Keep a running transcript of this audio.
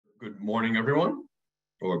Good morning, everyone,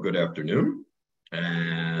 or good afternoon,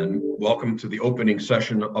 and welcome to the opening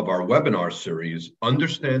session of our webinar series,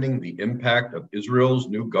 Understanding the Impact of Israel's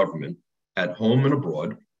New Government at Home and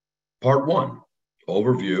Abroad, Part 1,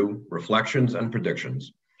 Overview, Reflections, and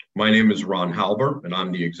Predictions. My name is Ron Halber, and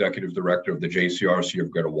I'm the Executive Director of the JCRC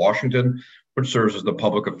of Greater Washington, which serves as the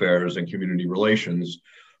Public Affairs and Community Relations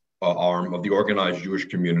arm of the organized Jewish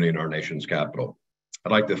community in our nation's capital.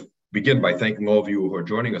 I'd like to begin by thanking all of you who are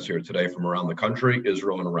joining us here today from around the country,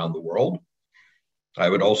 Israel, and around the world. I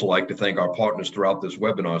would also like to thank our partners throughout this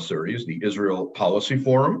webinar series, the Israel Policy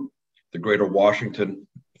Forum, the Greater Washington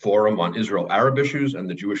Forum on Israel-Arab Issues, and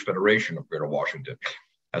the Jewish Federation of Greater Washington.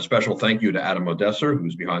 A special thank you to Adam Odesser,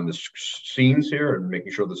 who's behind the scenes here and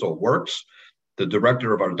making sure this all works, the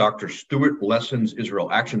director of our Dr. Stuart Lesson's Israel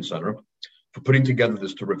Action Center, for putting together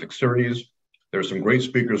this terrific series. There are some great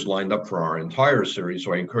speakers lined up for our entire series,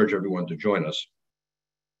 so I encourage everyone to join us.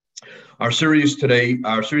 Our series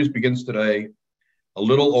begins today a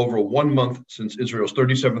little over 1 month since Israel's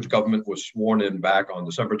 37th government was sworn in back on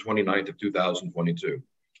December 29th of 2022.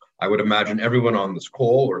 I would imagine everyone on this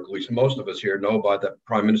call, or at least most of us here, know about that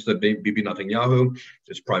Prime Minister Bibi Netanyahu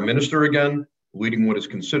is Prime Minister again, leading what is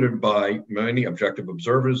considered by many objective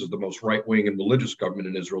observers as the most right-wing and religious government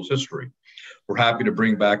in Israel's history. We're happy to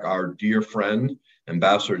bring back our dear friend,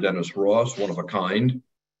 Ambassador Dennis Ross, one of a kind,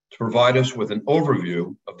 to provide us with an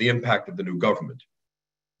overview of the impact of the new government.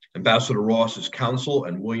 Ambassador Ross is counsel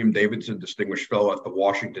and William Davidson Distinguished Fellow at the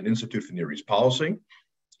Washington Institute for Near East Policy.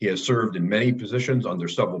 He has served in many positions under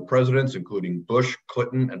several presidents, including Bush,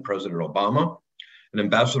 Clinton, and President Obama. And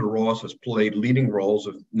Ambassador Ross has played leading roles,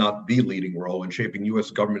 if not the leading role, in shaping U.S.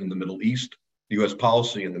 government in the Middle East, U.S.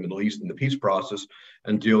 policy in the Middle East and the peace process,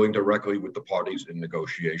 and dealing directly with the parties in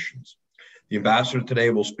negotiations. The ambassador today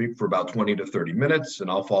will speak for about 20 to 30 minutes, and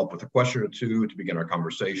I'll follow up with a question or two to begin our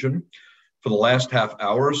conversation. For the last half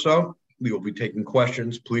hour or so, we will be taking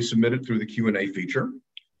questions. Please submit it through the Q&A feature.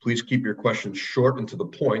 Please keep your questions short and to the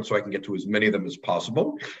point so I can get to as many of them as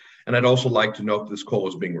possible. And I'd also like to note that this call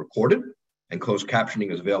is being recorded, and closed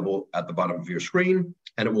captioning is available at the bottom of your screen,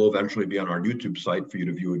 and it will eventually be on our YouTube site for you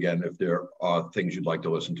to view again if there are things you'd like to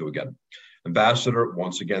listen to again. Ambassador,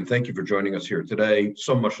 once again, thank you for joining us here today.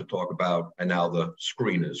 So much to talk about, and now the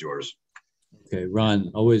screen is yours. Okay,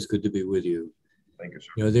 Ron, always good to be with you. Thank you, sir.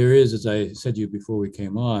 You know, there is, as I said to you before we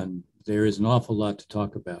came on, there is an awful lot to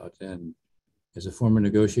talk about, and as a former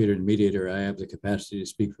negotiator and mediator, I have the capacity to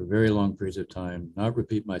speak for very long periods of time, not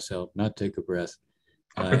repeat myself, not take a breath.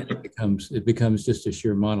 It becomes just a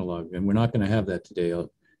sheer monologue, and we're not going to have that today.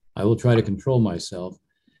 I will try to control myself,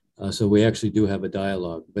 so we actually do have a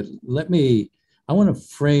dialogue. But I want to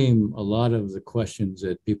frame a lot of the questions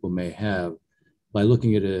that people may have by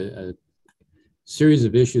looking at a series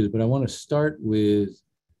of issues, but I want to start with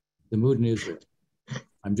the mood in Israel.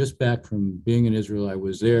 I'm just back from being in Israel. I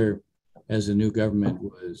was there as the new government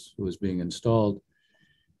was being installed.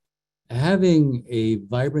 Having a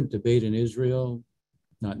vibrant debate in Israel,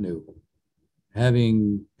 not new.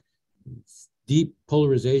 Having deep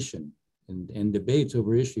polarization and debates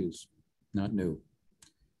over issues, not new.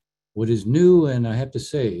 What is new, and I have to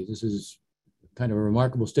say, this is kind of a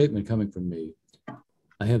remarkable statement coming from me,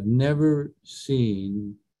 I have never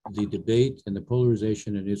seen the debate and the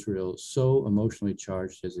polarization in Israel so emotionally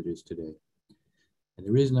charged as it is today. And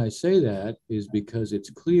the reason I say that is because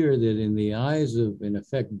it's clear that in the eyes of, in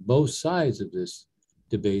effect, both sides of this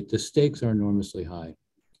debate, the stakes are enormously high.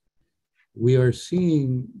 We are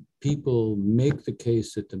seeing people make the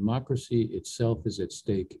case that democracy itself is at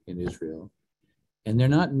stake in Israel. And they're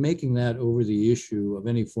not making that over the issue of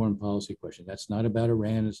any foreign policy question. That's not about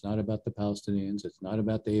Iran. It's not about the Palestinians. It's not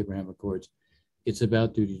about the Abraham Accords. It's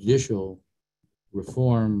about the judicial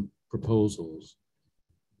reform proposals.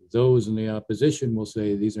 Those in the opposition will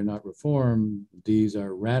say these are not reform. These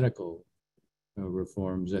are radical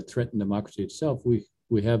reforms that threaten democracy itself.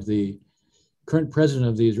 We have the current president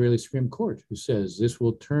of the Israeli Supreme Court who says this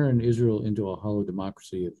will turn Israel into a hollow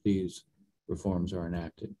democracy if these reforms are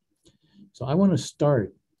enacted. So I want to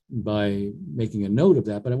start by making a note of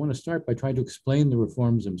that, but I want to start by trying to explain the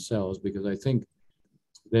reforms themselves because I think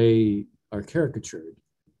they are caricatured.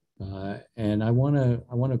 And I want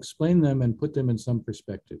to explain them and put them in some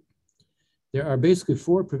perspective. There are basically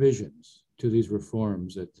 4 provisions to these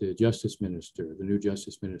reforms that the new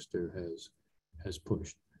Justice Minister has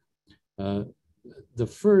pushed. The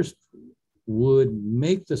first would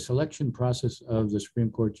make the selection process of the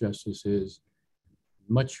Supreme Court justices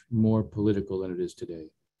much more political than it is today.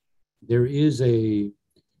 There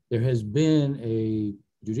has been a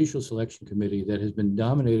judicial selection committee that has been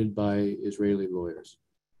dominated by Israeli lawyers.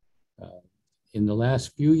 In the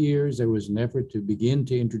last few years, there was an effort to begin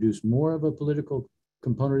to introduce more of a political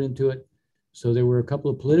component into it. So there were a couple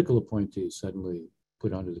of political appointees suddenly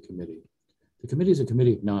put onto the committee. The committee is a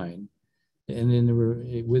committee of 9. And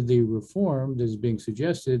then with the reform that is being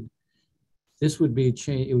suggested, this would be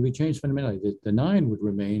changed. It would be changed fundamentally. The 9 would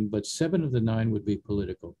remain, but 7 of the 9 would be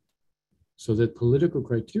political. So that political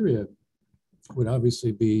criteria would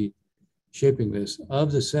obviously be shaping this.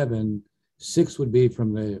 Of the 7, 6 would be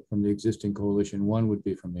from the existing coalition. 1 would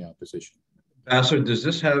be from the opposition. Ambassador,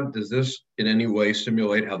 does this in any way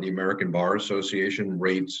simulate how the American Bar Association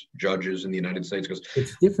rates judges in the United States? Because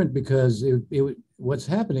it's different because what's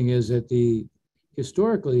happening is that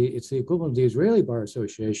historically, it's the equivalent of the Israeli Bar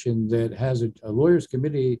Association that has a lawyers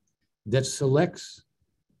committee that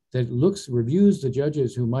reviews the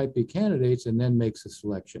judges who might be candidates and then makes a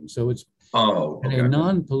selection. So it's a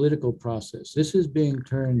non-political process. This is being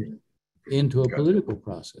turned into a political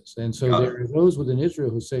process. And so there are those within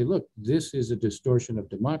Israel who say, look, this is a distortion of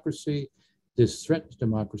democracy. This threatens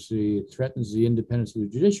democracy. It threatens the independence of the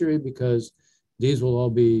judiciary because these will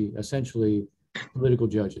all be essentially political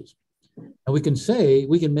judges. And we can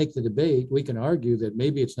make the debate, we can argue that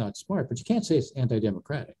maybe it's not smart, but you can't say it's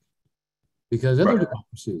anti-democratic because other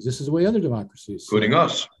democracies, this is the way other democracies. Including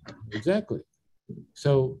us. Exactly.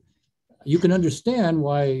 So you can understand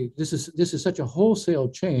why this is such a wholesale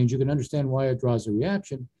change. You can understand why it draws a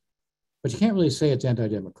reaction, but you can't really say it's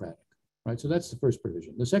anti-democratic, right? So that's the first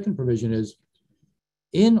provision. The second provision is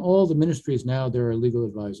in all the ministries now, there are legal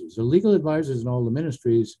advisors. The legal advisors in all the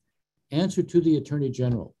ministries answer to the Attorney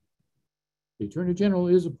General. The Attorney General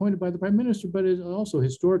is appointed by the Prime Minister, but it also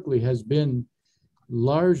historically has been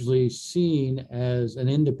largely seen as an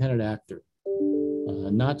independent actor,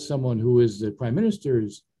 not someone who is the Prime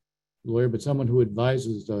Minister's lawyer, but someone who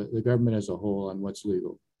advises the government as a whole on what's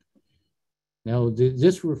legal. Now,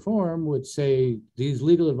 this reform would say these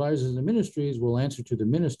legal advisors in the ministries will answer to the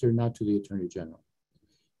minister, not to the Attorney General.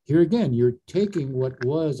 Here again, you're taking what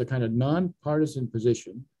was a kind of nonpartisan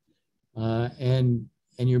position and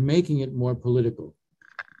you're making it more political.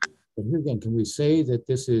 But here again, can we say that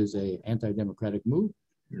this is an anti-democratic move?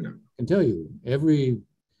 No. I can tell you, every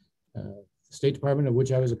State Department of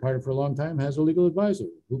which I was a part of for a long time has a legal advisor.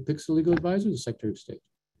 Who picks the legal advisor? The Secretary of State.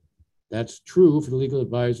 That's true for the legal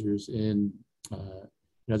advisors in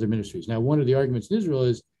other ministries. Now, one of the arguments in Israel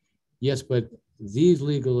is, yes, but these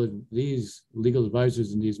legal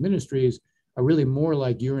advisors in these ministries are really more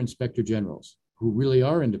like your inspector generals, who really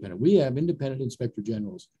are independent. We have independent inspector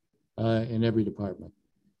generals in every department.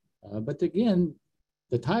 But again,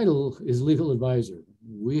 the title is legal advisor.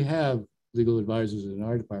 We have legal advisors in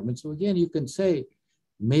our department. So again, you can say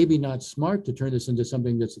maybe not smart to turn this into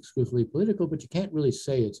something that's exclusively political, but you can't really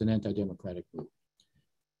say it's an anti-democratic move.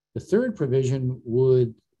 The third provision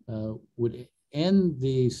would end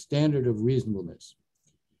the standard of reasonableness.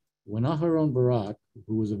 When Aharon Barak,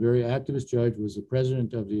 who was a very activist judge, was the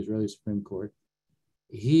president of the Israeli Supreme Court,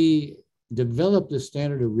 he developed the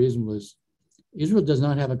standard of reasonableness. Israel does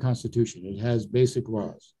not have a constitution. It has basic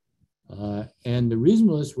laws. And the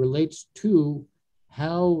reasonableness relates to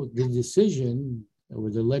how the decision or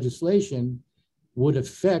the legislation would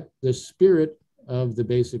affect the spirit of the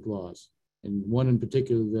basic laws. And one in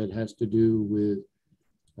particular that has to do with,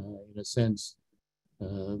 in a sense,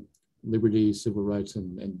 liberty, civil rights,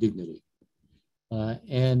 and dignity.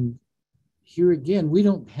 And here again, we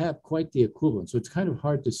don't have quite the equivalent. So it's kind of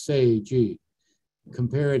hard to say, gee,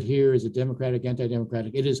 compare it here as a democratic,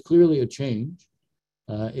 anti-democratic. It is clearly a change.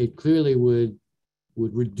 It clearly would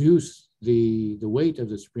reduce the weight of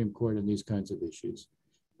the Supreme Court on these kinds of issues.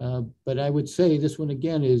 But I would say this one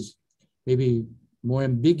again is maybe more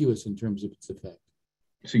ambiguous in terms of its effect.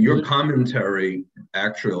 So your commentary,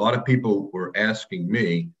 actually, a lot of people were asking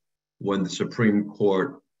me when the Supreme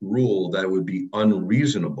Court ruled that it would be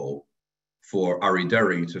unreasonable for Ari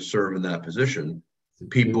Deri to serve in that position.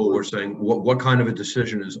 People were saying, what kind of a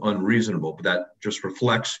decision is unreasonable? But that just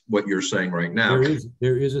reflects what you're saying right now.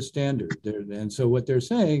 There is a standard there. And so what they're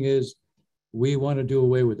saying is, we want to do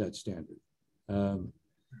away with that standard.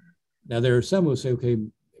 Now, there are some who say, okay,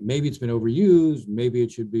 maybe it's been overused. Maybe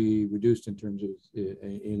it should be reduced in terms of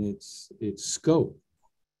in its scope.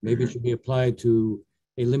 Maybe it should be applied to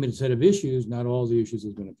a limited set of issues. Not all the issues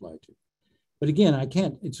has been applied to. But again,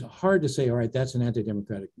 it's hard to say, all right, that's an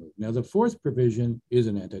anti-democratic move. Now, the fourth provision is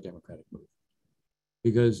an anti-democratic move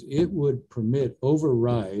because it would permit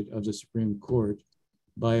override of the Supreme Court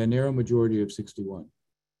by a narrow majority of 61.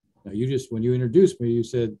 Now, when you introduced me, you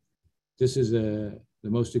said this is the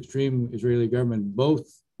most extreme Israeli government,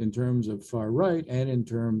 both in terms of far right and in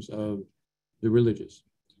terms of the religious.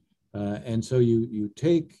 And so you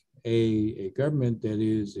take a government that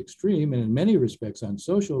is extreme and in many respects on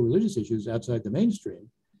social, religious issues outside the mainstream,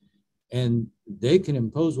 and they can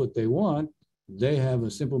impose what they want. They have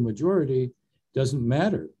a simple majority. Doesn't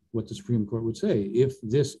matter what the Supreme Court would say if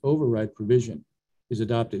this override provision is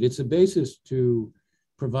adopted. It's a basis to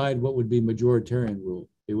provide what would be majoritarian rule.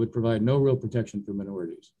 It would provide no real protection for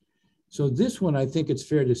minorities. So this one, I think it's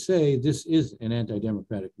fair to say this is an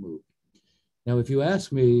anti-democratic move. Now, if you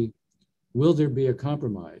ask me, will there be a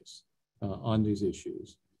compromise on these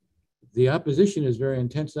issues? The opposition is very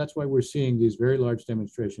intense. That's why we're seeing these very large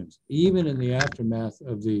demonstrations, even in the aftermath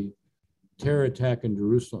of the terror attack in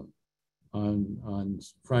Jerusalem on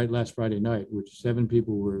last Friday night, which 7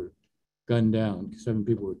 people were gunned down, 7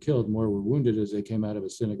 people were killed, more were wounded as they came out of a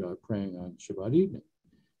synagogue praying on Shabbat evening.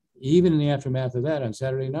 Even in the aftermath of that, on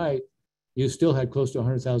Saturday night, you still had close to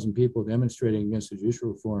 100,000 people demonstrating against the judicial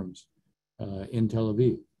reforms in Tel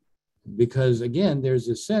Aviv. Because again, there's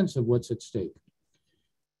a sense of what's at stake.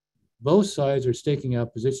 Both sides are staking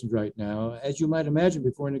out positions right now, as you might imagine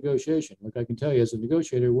before a negotiation. Look, I can tell you as a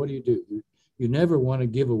negotiator, what do? You never want to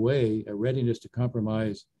give away a readiness to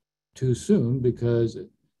compromise too soon because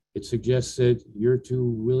it suggests that you're too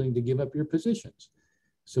willing to give up your positions.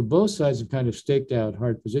 So both sides have kind of staked out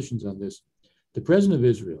hard positions on this. The president of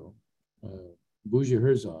Israel, Bougie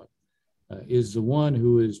Herzog, is the one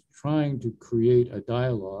who is trying to create a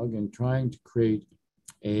dialogue and trying to create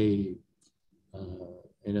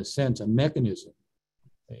in a sense, a mechanism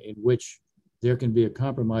in which there can be a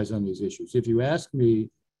compromise on these issues. If you ask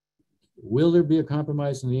me, will there be a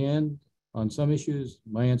compromise in the end on some issues?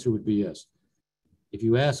 My answer would be yes. If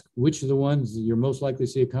you ask which of the ones you're most likely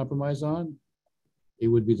to see a compromise on, it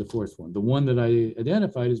would be the fourth one, the one that I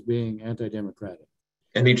identified as being anti-democratic.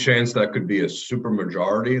 Any chance that could be a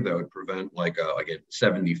supermajority that would prevent like a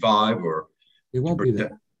 75 or? It won't be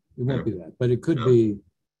that. It won't be that, but it could be.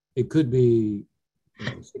 It could be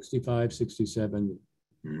 65, 67,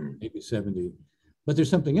 maybe 70. But there's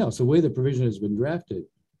something else. The way the provision has been drafted,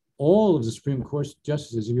 all of the Supreme Court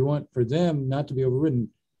justices, if you want for them not to be overridden,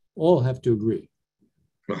 all have to agree,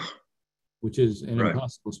 which is an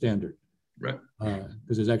impossible standard. Right.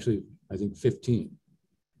 Because there's actually, I think, 15.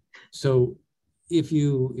 So if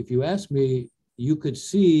you ask me, you could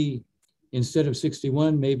see instead of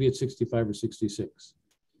 61, maybe it's 65 or 66.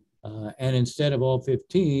 And instead of all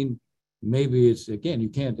 15, maybe it's, again, you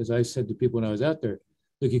can't, as I said to people when I was out there,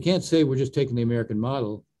 look, you can't say we're just taking the American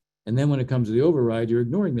model, and then when it comes to the override, you're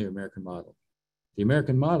ignoring the American model. The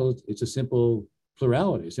American model, it's a simple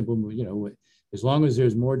plurality, simple, as long as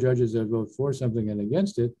there's more judges that vote for something and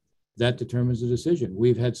against it, that determines the decision.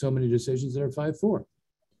 We've had so many decisions that are 5-4.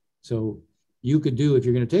 So you could do, if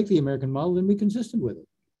you're going to take the American model, then be consistent with it.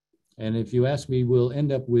 And if you ask me, we'll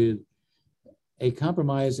end up with a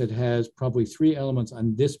compromise that has probably 3 elements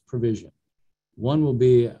on this provision. One will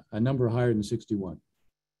be a number higher than 61,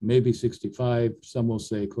 maybe 65. Some will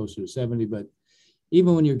say closer to 70, but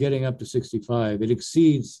even when you're getting up to 65, it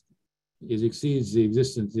exceeds the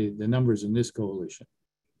existence, the numbers in this coalition.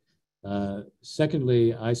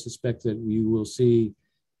 Secondly, I suspect that we will see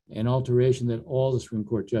an alteration that all the Supreme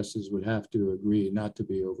Court justices would have to agree not to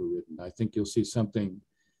be overridden. I think you'll see something,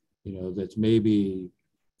 that's maybe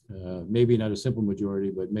not a simple majority,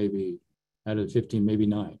 but maybe out of 15, maybe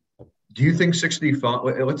 9. Do you think 65,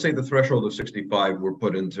 let's say the threshold of 65 were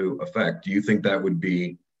put into effect, do you think that would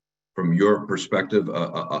be, from your perspective,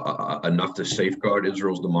 enough to safeguard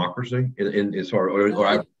Israel's democracy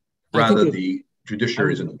or rather the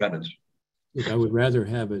judiciary's independence? Look, I would rather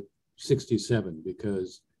have it 67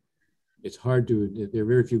 because it's hard to, there are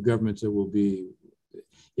very few governments that will be,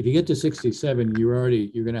 if you get to 67, you're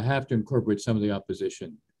going to have to incorporate some of the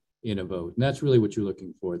opposition in a vote. And that's really what you're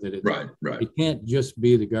looking for, that it can't just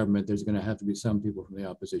be the government. There's going to have to be some people from the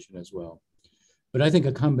opposition as well. But I think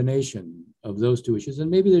a combination of those two issues,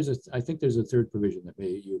 and maybe I think there's a third provision that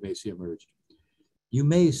you may see emerge. You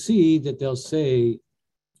may see that they'll say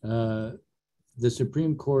the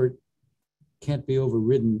Supreme Court can't be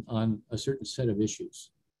overridden on a certain set of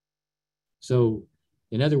issues. So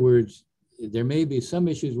in other words, there may be some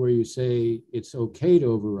issues where you say it's okay to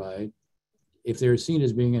override if they're seen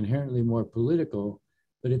as being inherently more political,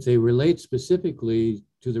 but if they relate specifically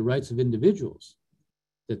to the rights of individuals,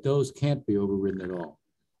 that those can't be overridden at all.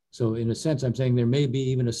 So in a sense, I'm saying there may be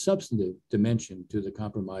even a substantive dimension to the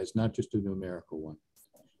compromise, not just a numerical one.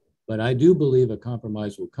 But I do believe a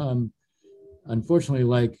compromise will come. Unfortunately,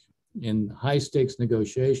 like in high stakes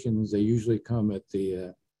negotiations, they usually come at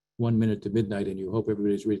the 1 minute to midnight and you hope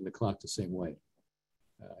everybody's reading the clock the same way.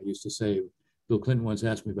 I used to say, Bill Clinton once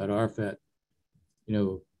asked me about Arafat,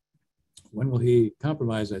 when will he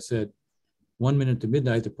compromise? I said, 1 minute to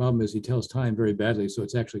midnight. The problem is he tells time very badly, so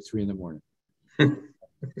it's actually 3 a.m.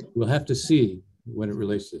 We'll have to see when it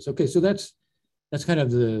relates to this. Okay, so that's kind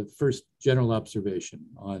of the first general observation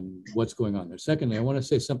on what's going on there. Secondly, I want to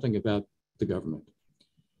say something about the government.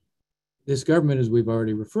 This government, as we've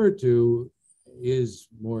already referred to, is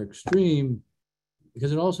more extreme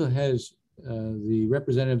because it also has the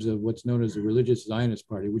representatives of what's known as the Religious Zionist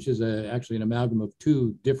Party, which is actually an amalgam of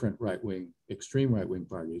two different extreme right-wing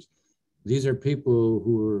parties. These are people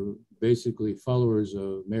who are basically followers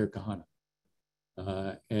of Meir Kahane.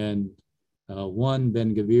 One,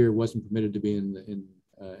 Ben Gvir, wasn't permitted to be in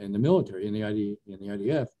the military, in the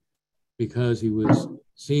IDF, because he was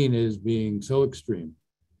seen as being so extreme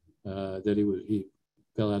that he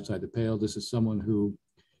fell outside the pale. This is someone who,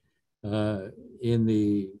 in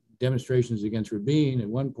the demonstrations against Rabin, at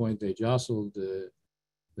one point they jostled the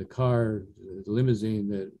car, the limousine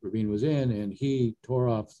that Rabin was in, and he tore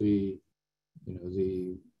off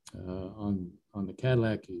on the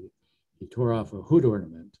Cadillac. He tore off a hood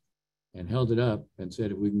ornament and held it up and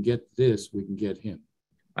said, if we can get this, we can get him.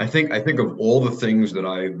 I think of all the things that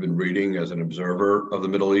I've been reading as an observer of the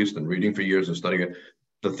Middle East and reading for years and studying it,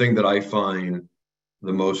 the thing that I find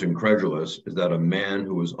the most incredulous is that a man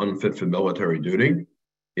who was unfit for military duty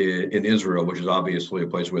in Israel, which is obviously a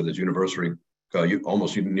place where there's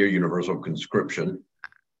almost near universal conscription,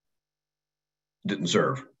 didn't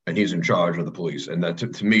serve, and he's in charge of the police. And that,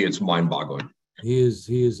 to me, it's mind-boggling. He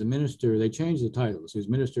is a minister. They changed the titles. He's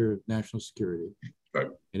Minister of National Security, right,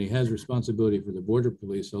 and he has responsibility for the border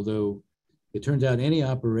police. Although it turns out any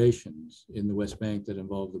operations in the West Bank that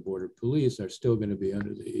involve the border police are still going to be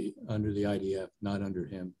under the IDF, not under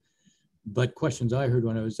him. But questions I heard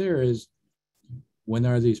when I was there is, when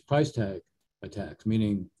there are these price tag attacks,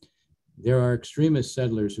 meaning there are extremist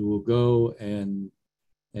settlers who will go and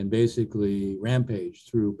basically rampage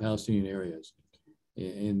through Palestinian areas.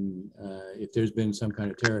 If there's been some kind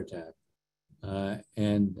of terror attack,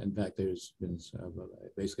 and in fact, there's been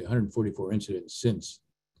basically 144 incidents since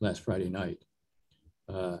last Friday night.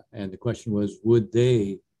 And the question was, would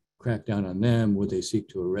they crack down on them? Would they seek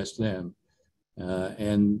to arrest them?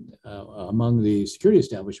 Among the security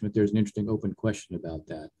establishment, there's an interesting open question about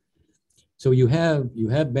that. So you have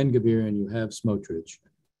Ben Gvir and you have Smotrich,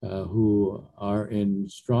 who are in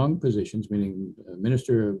strong positions, meaning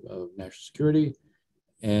Minister of National Security,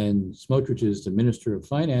 and Smotrich is the Minister of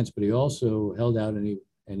Finance, but he also held out he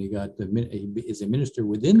is a minister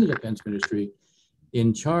within the Defense Ministry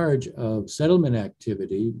in charge of settlement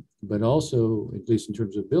activity, but also, at least in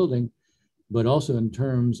terms of building, but also in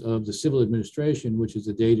terms of the civil administration, which is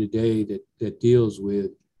the day-to-day that deals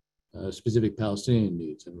with specific Palestinian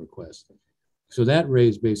needs and requests. So that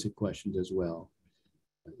raised basic questions as well.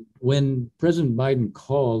 When President Biden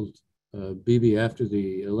called Bibi after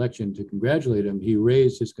the election to congratulate him, he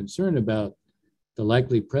raised his concern about the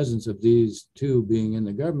likely presence of these two being in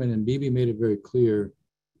the government, and Bibi made it very clear,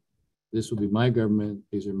 this will be my government,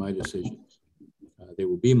 these are my decisions. They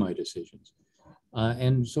will be my decisions.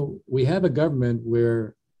 And so we have a government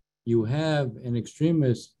where you have an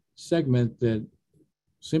extremist segment that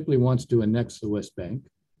simply wants to annex the West Bank,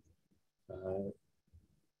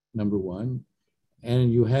 number one,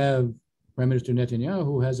 and you have Prime Minister Netanyahu,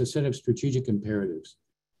 who has a set of strategic imperatives.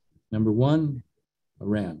 Number one,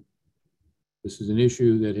 Iran. This is an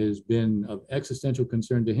issue that has been of existential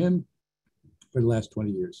concern to him for the last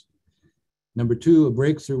 20 years. Number two, a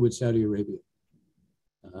breakthrough with Saudi Arabia.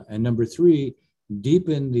 And number three,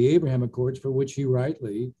 deepen the Abraham Accords, for which he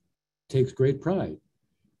rightly takes great pride.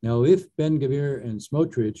 Now, if Ben Gvir and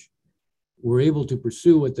Smotrich were able to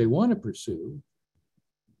pursue what they want to pursue,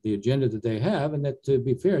 the agenda that they have, and that, to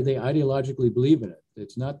be fair, they ideologically believe in it.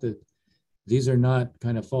 It's not that these are not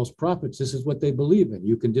kind of false prophets. This is what they believe in.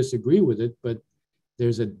 You can disagree with it, but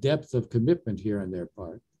there's a depth of commitment here on their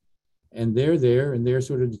part. And they're there and they're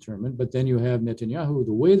sort of determined. But then you have Netanyahu.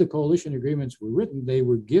 The way the coalition agreements were written, they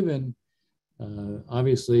were given,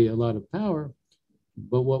 obviously, a lot of power.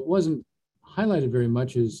 But what wasn't highlighted very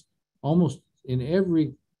much is almost in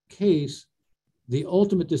every case, the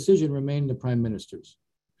ultimate decision remained the prime minister's.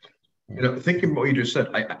 Thinking what you just said,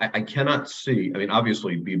 I cannot see. I mean,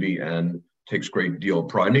 obviously, Bibi takes great deal of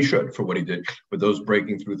pride, and he should, for what he did with those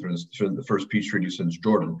breaking through the first peace treaty since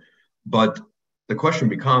Jordan. But the question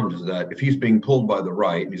becomes is that if he's being pulled by the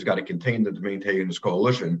right, and he's got to contain to maintain his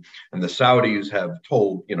coalition, and the Saudis have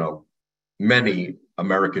told, many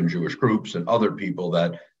American Jewish groups and other people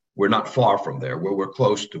that we're not far from there, we're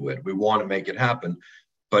close to it, we want to make it happen.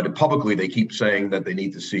 But publicly, they keep saying that they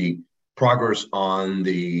need to see progress on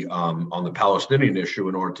the Palestinian issue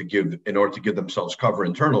in order to give themselves cover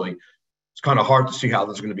internally. kind of hard to see how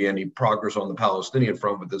there's going to be any progress on the Palestinian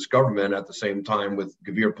front with this government. At the same time, with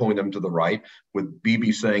Gavir pulling them to the right, with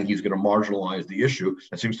Bibi saying he's going to marginalize the issue,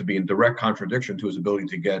 that seems to be in direct contradiction to his ability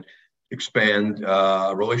to expand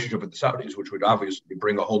a relationship with the Saudis, which would obviously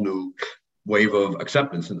bring a whole new wave of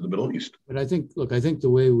acceptance into the Middle East. But I think the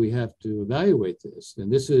way we have to evaluate this,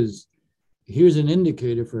 and here's an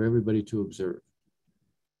indicator for everybody to observe.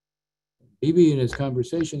 Bibi in his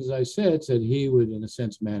conversations, as I said he would, in a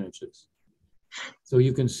sense, manage this. So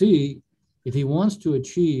you can see if he wants to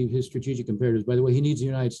achieve his strategic imperatives, by the way, he needs the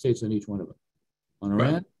United States on each one of them. On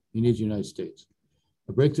Iran, right. He needs the United States.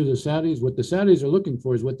 A breakthrough to the Saudis, what the Saudis are looking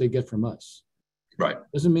for is what they get from us. Right.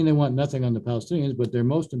 Doesn't mean they want nothing on the Palestinians, but they're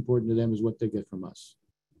most important to them is what they get from us.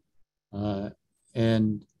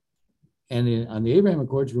 And on the Abraham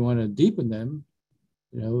Accords, we want to deepen them.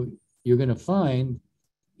 You're going to find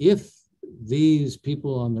if these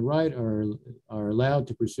people on the right are allowed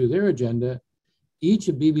to pursue their agenda, each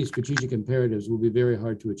of Bibi's strategic imperatives will be very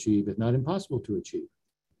hard to achieve, if not impossible to achieve.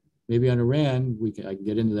 Maybe on Iran, I can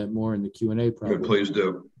get into that more in the Q&A probably. Good, please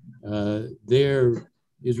do.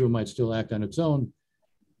 Israel might still act on its own,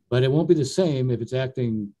 but it won't be the same if it's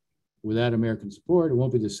acting without American support. It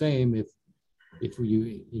won't be the same if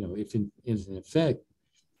in effect,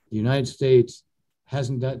 the United States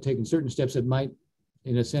hasn't taken certain steps that might,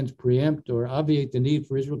 in a sense, preempt or obviate the need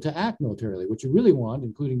for Israel to act militarily. What you really want,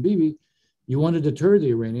 including Bibi, you want to deter the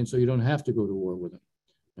Iranians so you don't have to go to war with them.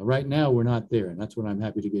 Now, right now, we're not there, and that's what I'm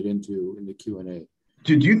happy to get into in the Q&A.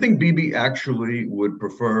 Do you think Bibi actually would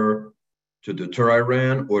prefer to deter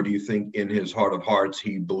Iran, or do you think in his heart of hearts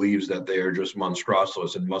he believes that they are just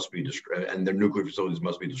monstrous and must be destroyed, and their nuclear facilities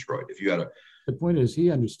must be destroyed? The point is, he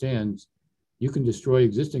understands you can destroy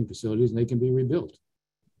existing facilities and they can be rebuilt.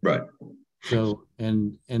 Right. So he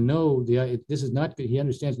understands it's not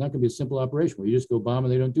going to be a simple operation where you just go bomb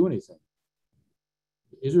and they don't do anything.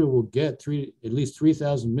 Israel will get at least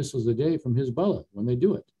 3,000 missiles a day from Hezbollah when they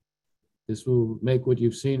do it. This will make what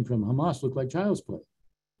you've seen from Hamas look like child's play.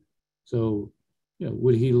 So,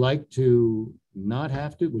 would he like to not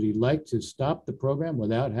have to? Would he like to stop the program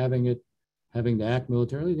without having to act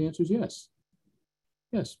militarily? The answer is yes.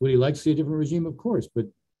 Yes. Would he like to see a different regime? Of course, but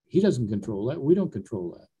he doesn't control that. We don't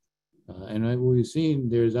control that. And we've seen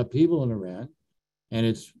there's upheaval in Iran, and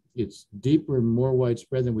it's deeper and more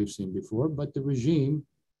widespread than we've seen before. But the regime,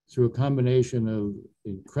 through a combination of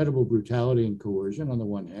incredible brutality and coercion on the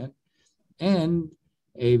one hand, and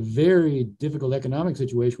a very difficult economic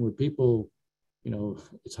situation where people,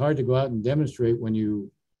 it's hard to go out and demonstrate when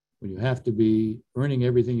you have to be earning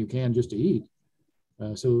everything you can just to eat.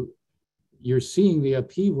 So you're seeing the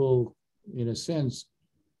upheaval, in a sense,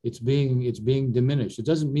 it's being diminished. It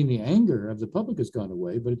doesn't mean the anger of the public has gone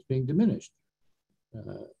away, but it's being diminished.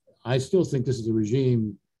 I still think this is a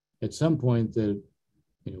regime at some point that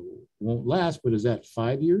won't last, but is that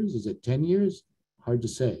 5 years? Is it 10 years? Hard to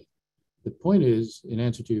say. The point is, in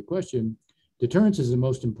answer to your question, deterrence is the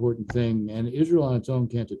most important thing, and Israel on its own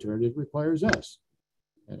can't deter it. It requires us.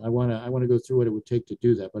 And I want to go through what it would take to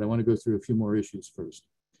do that, but I want to go through a few more issues first.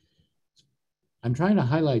 I'm trying to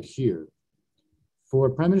highlight here, for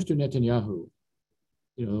Prime Minister Netanyahu,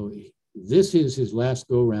 this is his last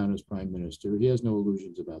go-round as prime minister. He has no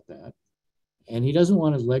illusions about that. And he doesn't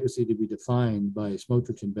want his legacy to be defined by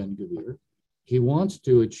Smotrich and Ben-Gvir. He wants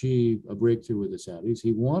to achieve a breakthrough with the Saudis.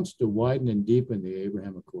 He wants to widen and deepen the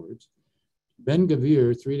Abraham Accords.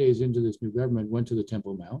 Ben-Gvir, 3 days into this new government, went to the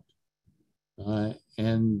Temple Mount.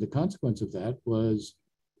 And the consequence of that was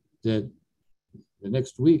that the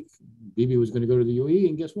next week, Bibi was going to go to the UAE,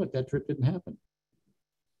 and guess what? That trip didn't happen.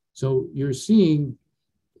 So you're seeing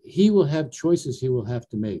he will have choices he will have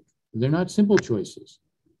to make. They're not simple choices.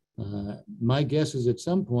 My guess is at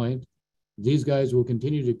some point, these guys will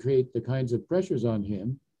continue to create the kinds of pressures on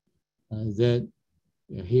him that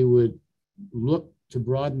he would look to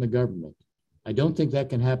broaden the government. I don't think that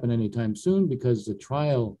can happen anytime soon because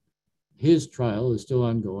his trial is still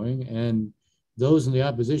ongoing, and those in the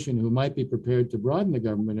opposition who might be prepared to broaden the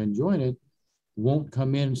government and join it won't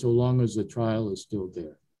come in so long as the trial is still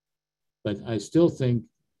there. But I still think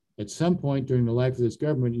at some point during the life of this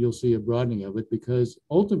government, you'll see a broadening of it because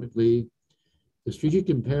ultimately the strategic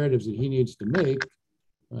imperatives that he needs to make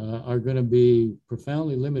are going to be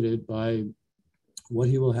profoundly limited by what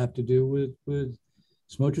he will have to do with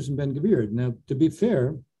Smotrich and Ben-Gvir. Now, to be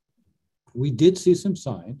fair, we did see some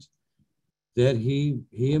signs that he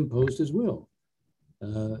imposed his will.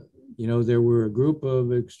 There were a group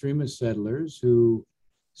of extremist settlers who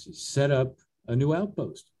set up a new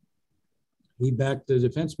outpost. He backed the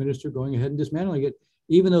defense minister going ahead and dismantling it,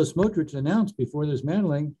 even though Smotrich announced before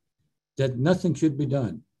dismantling that nothing should be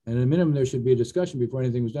done. And at a minimum, there should be a discussion before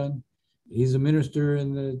anything was done. He's a minister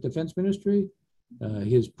in the defense ministry.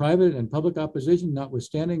 His private and public opposition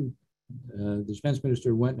notwithstanding, the defense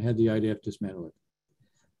minister went and had the IDF dismantle it.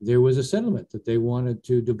 There was a settlement that they wanted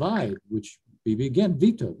to divide, which Bibi again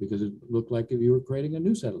vetoed because it looked like you were creating a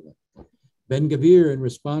new settlement. Ben-Gvir, in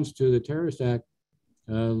response to the terrorist act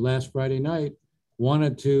last Friday night,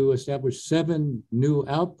 wanted to establish 7 new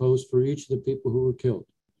outposts for each of the people who were killed.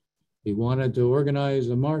 He wanted to organize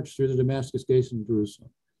a march through the Damascus gates in Jerusalem.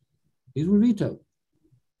 These were vetoed.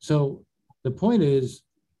 So the point is,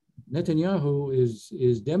 Netanyahu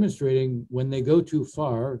is demonstrating when they go too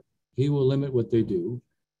far, he will limit what they do.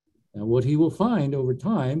 And what he will find over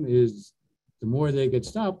time is the more they get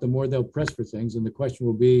stopped, the more they'll press for things. And the question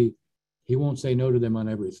will be, he won't say no to them on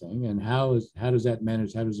everything. And how does that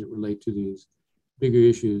manage? How does it relate to these bigger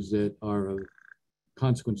issues that are of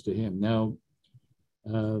consequence to him? Now,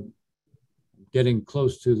 getting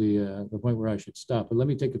close to the point where I should stop, but let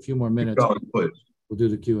me take a few more minutes. We'll do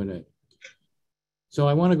the Q&A. So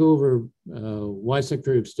I want to go over why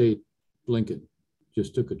Secretary of State Blinken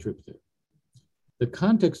just took a trip there. The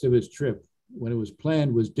context of his trip, when it was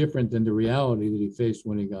planned, was different than the reality that he faced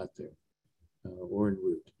when he got there or en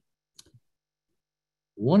route.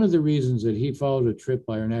 One of the reasons that he followed a trip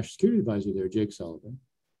by our national security advisor there, Jake Sullivan,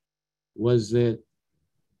 was that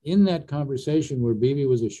in that conversation where Bibi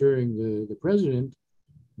was assuring the president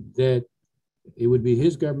that it would be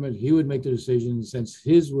his government, he would make the decisions since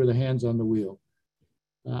his were the hands on the wheel.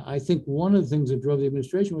 I think one of the things that drove the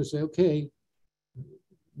administration was to say, okay,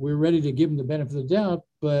 we're ready to give him the benefit of the doubt,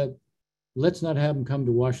 but let's not have him come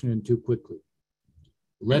to Washington too quickly.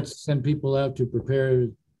 Let's send people out to prepare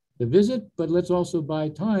the visit, but let's also buy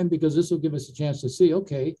time because this will give us a chance to see,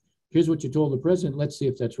 okay, here's what you told the president. Let's see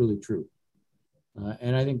if that's really true.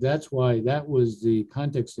 And I think that's why that was the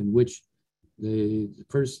context in which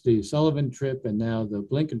first the Sullivan trip and now the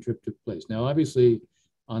Blinken trip took place. Now, obviously,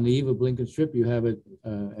 on the eve of Blinken's trip, you have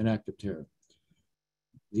an act of terror.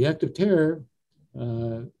 The act of terror,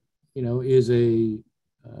 is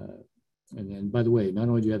and by the way, not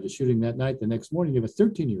only do you have the shooting that night, the next morning you have a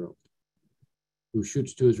 13-year-old who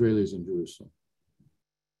shoots 2 Israelis in Jerusalem.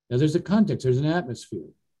 Now, there's a context, there's an atmosphere.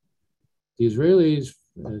 The Israelis,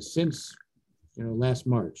 since last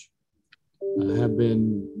March, have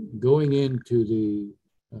been going into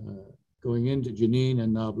Jenin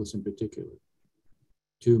and Nablus in particular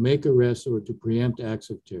to make arrests or to preempt acts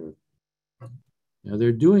of terror. Now,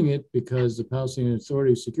 they're doing it because the Palestinian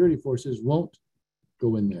Authority security forces won't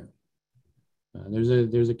go in there.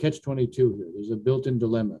 There's a catch-22 here. There's a built-in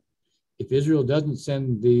dilemma. If Israel doesn't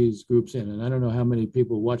send these groups in, and I don't know how many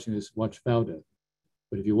people watching this watch Fauda,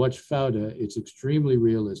 but if you watch Fauda, it's extremely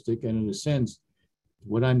realistic. And in a sense,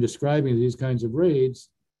 what I'm describing, these kinds of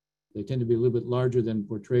raids, they tend to be a little bit larger than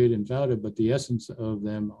portrayed in Fauda, but the essence of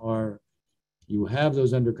them are, you have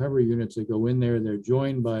those undercover units that go in there, they're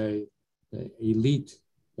joined by elite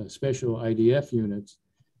special IDF units,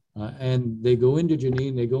 and they go into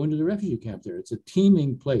Jenin, they go into the refugee camp there. It's a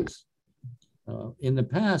teeming place. In the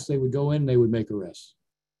past, they would go in, they would make arrests.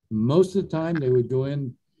 Most of the time, they would go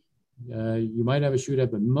in, you might have a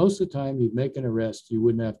shootout, but most of the time, you'd make an arrest, you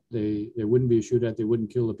wouldn't have, there wouldn't be a shootout, they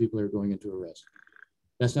wouldn't kill the people that are going into arrest.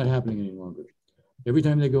 That's not happening any longer. Every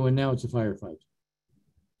time they go in now, it's a firefight.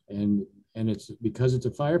 And it's because it's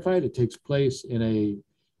a firefight, it takes place in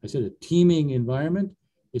a teeming environment.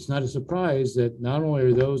 It's not a surprise that not only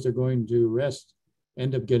are those that are going to arrest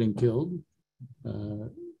end up getting killed,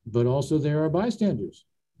 but also there are bystanders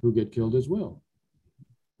who get killed as well.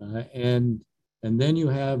 And then you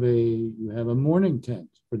have a mourning tent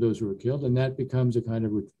for those who are killed, and that becomes a kind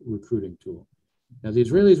of recruiting tool. Now, the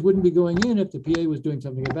Israelis wouldn't be going in if the PA was doing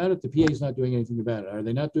something about it. The PA is not doing anything about it. Are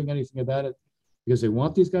they not doing anything about it because they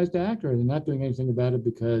want these guys to act, or are they not doing anything about it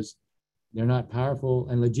because they're not powerful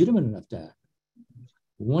and legitimate enough to act?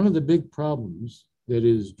 One of the big problems that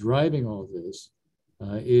is driving all of this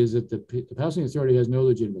is that the Palestinian Authority has no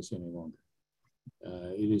legitimacy any longer.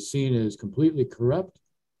 It is seen as completely corrupt.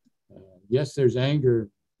 Yes, there's anger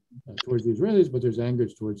towards the Israelis, but there's anger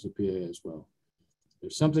towards the PA as well.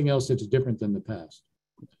 There's something else that's different than the past.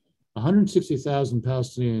 160,000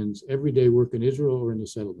 Palestinians every day work in Israel or in the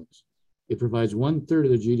settlements. It provides 1/3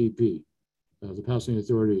 of the GDP of the Palestinian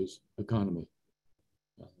Authority's economy.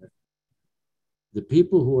 The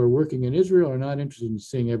people who are working in Israel are not interested in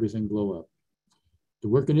seeing everything blow up. To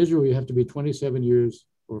work in Israel, you have to be 27 years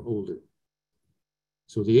or older.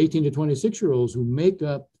 So the 18 to 26-year-olds who make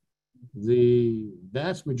up the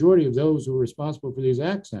vast majority of those who are responsible for these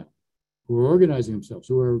acts now, who are organizing themselves,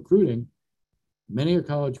 who are recruiting, many are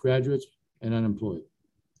college graduates and unemployed.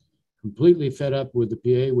 completely fed up with the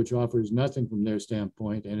PA, which offers nothing from their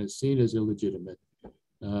standpoint and is seen as illegitimate.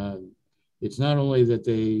 It's not only that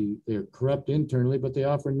they're corrupt internally, but they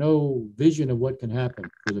offer no vision of what can happen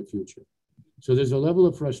for the future. So there's a level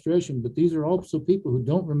of frustration, but these are also people who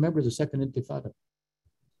don't remember the Second Intifada,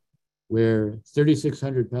 where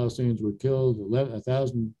 3,600 Palestinians were killed,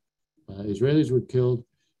 1,000 Israelis were killed.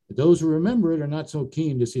 Those who remember it are not so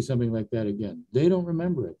keen to see something like that again. They don't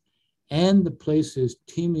remember it. And the place is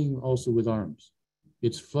teeming also with arms.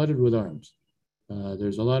 It's flooded with arms.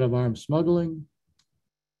 There's a lot of arms smuggling.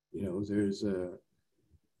 There's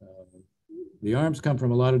the arms come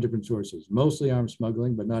from a lot of different sources, mostly arms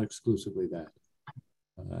smuggling, but not exclusively that.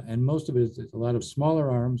 And most of it is a lot of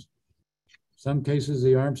smaller arms. Some cases,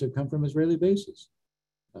 the arms have come from Israeli bases.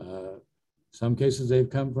 Some cases, they've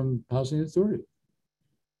come from Palestinian Authority.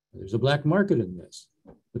 There's a black market in this.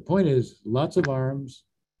 The point is, lots of arms,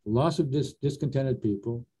 lots of discontented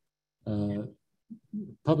people.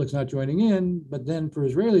 Public's not joining in, but then for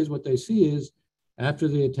Israelis, what they see is, after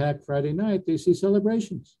the attack Friday night, they see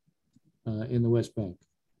celebrations in the West Bank.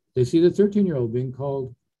 They see the 13-year-old being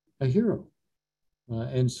called a hero.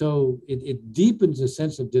 And so it deepens a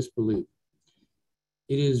sense of disbelief.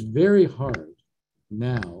 It is very hard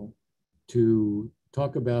now to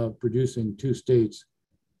talk about producing two states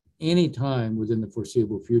anytime within the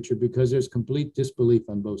foreseeable future because there's complete disbelief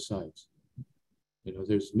on both sides.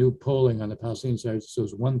 There's new polling on the Palestinian side that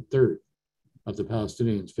shows 1/3 of the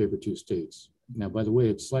Palestinians favor two states. Now, by the way,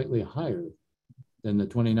 it's slightly higher than the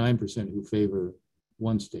 29% who favor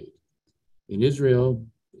one state. In Israel,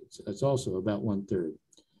 it's also about 1/3.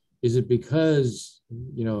 Is it because,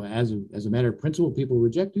 as a matter of principle, people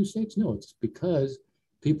reject two states? No, it's because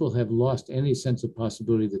people have lost any sense of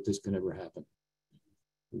possibility that this can ever happen.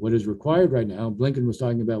 What is required right now, Blinken was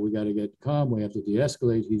talking about, we got to get calm, we have to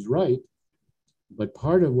de-escalate. He's right. But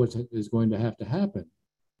part of what is going to have to happen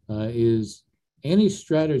is any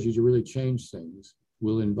strategy to really change things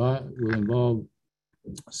will involve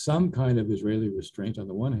some kind of Israeli restraint on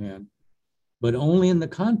the one hand, but only in the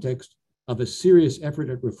context of a serious effort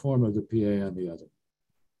at reform of the PA on the other.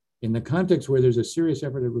 In the context where there's a serious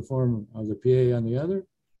effort at reform of the PA on the other,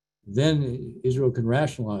 then Israel can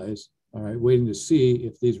rationalize, all right, waiting to see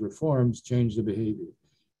if these reforms change the behavior.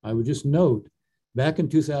 I would just note, back in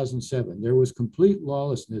 2007, there was complete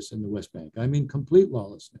lawlessness in the West Bank. I mean, complete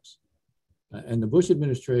lawlessness. And the Bush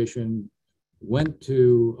administration went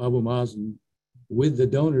to Abu Mazen with the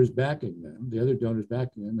donors backing them, the other donors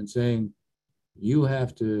backing them, and saying, you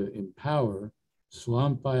have to empower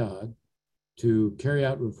Salam Fayyad to carry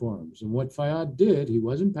out reforms. And what Fayyad did, he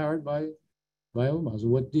was empowered by Abu Mazen.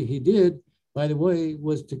 What he did, by the way,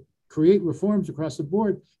 was to create reforms across the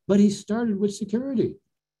board, but he started with security.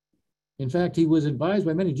 In fact, he was advised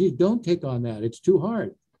by many, geez, don't take on that, it's too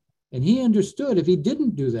hard. And he understood if he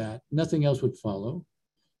didn't do that, nothing else would follow.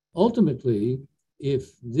 Ultimately,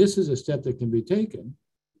 if this is a step that can be taken,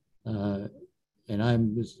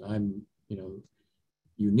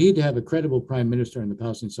 you need to have a credible prime minister on the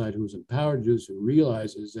Palestinian side who's empowered to do this, who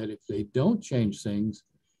realizes that if they don't change things,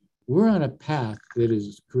 we're on a path that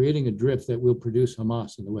is creating a drift that will produce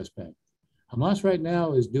Hamas in the West Bank. Hamas right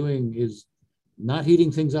now is not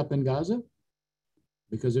heating things up in Gaza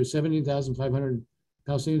because there's 17,500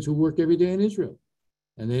 Palestinians who work every day in Israel,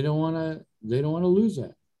 and they don't want to lose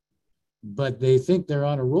that. But they think they're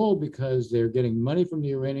on a roll because they're getting money from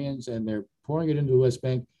the Iranians and they're pouring it into the West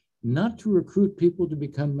Bank, not to recruit people to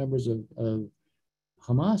become members of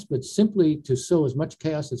Hamas, but simply to sow as much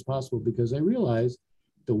chaos as possible because they realize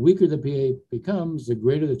the weaker the PA becomes, the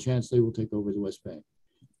greater the chance they will take over the West Bank.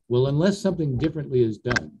 Well, unless something differently is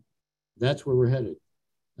done, that's where we're headed.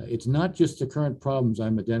 It's not just the current problems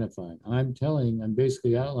I'm identifying. I'm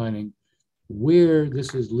basically outlining where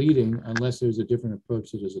this is leading unless there's a different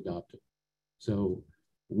approach that is adopted. So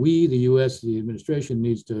we, the US, the administration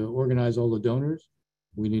needs to organize all the donors.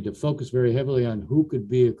 We need to focus very heavily on who could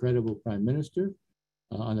be a credible prime minister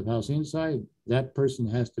on the Palestinian side. That person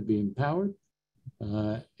has to be empowered.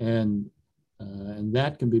 And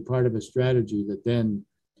that can be part of a strategy that then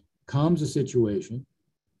calms the situation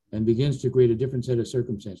and begins to create a different set of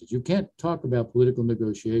circumstances. You can't talk about political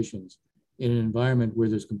negotiations in an environment where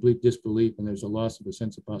there's complete disbelief and there's a loss of a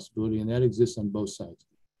sense of possibility, and that exists on both sides.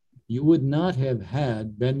 You would not have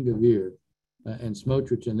had Ben-Gvir and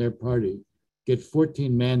Smotrich and their party get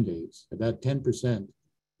 14 mandates, about 10%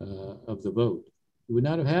 of the vote. You would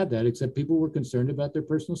not have had that except people were concerned about their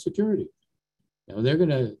personal security. Now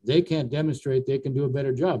they can't demonstrate they can do a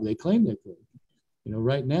better job. They claim they could.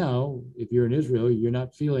 Right now, if you're in Israel, you're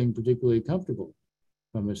not feeling particularly comfortable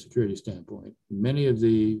from a security standpoint. Many of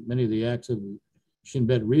the acts of Shin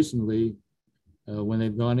Bet recently, when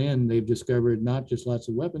they've gone in, they've discovered not just lots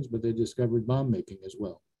of weapons, but they discovered bomb making as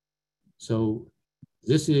well. So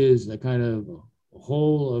this is a kind of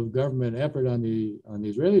whole of government effort on the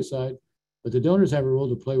Israeli side, but the donors have a role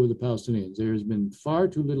to play with the Palestinians. There has been far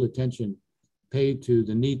too little attention paid to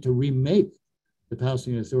the need to remake the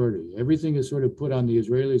Palestinian Authority. Everything is sort of put on the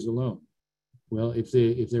Israelis alone. Well, if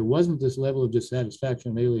there wasn't this level of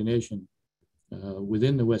dissatisfaction and alienation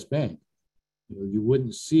within the West Bank, you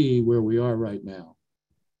wouldn't see where we are right now.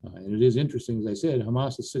 And it is interesting, as I said,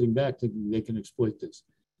 Hamas is sitting back thinking they can exploit this.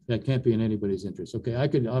 That can't be in anybody's interest. Okay, I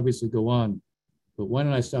could obviously go on, but why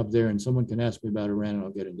don't I stop there and someone can ask me about Iran and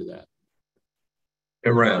I'll get into that.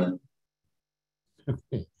 Iran.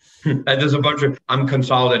 Okay. And there's I'm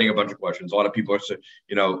consolidating a bunch of questions. A lot of people are saying,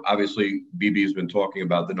 obviously Bibi has been talking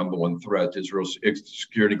about the number one threat, Israel's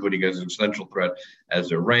security, including as an essential threat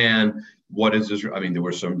as Iran. What is Israel? I mean, there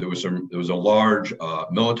was a large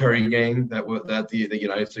military game that the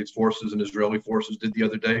United States forces and Israeli forces did the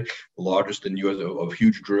other day, the largest in U.S. of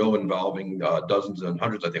huge drill involving dozens and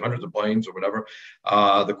hundreds, I think hundreds of planes or whatever.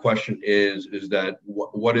 The question is that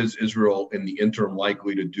what is Israel in the interim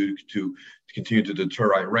likely to do to continue to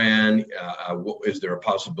deter Iran? Is there a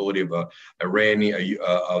possibility of of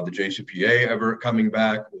the JCPOA ever coming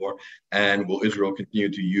back, and will Israel continue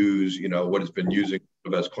to use what it's been using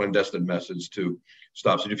as clandestine methods to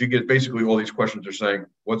stop? So if you get basically all these questions are saying,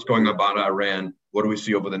 what's going on about Iran? What do we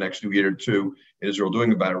see over the next year or two in Israel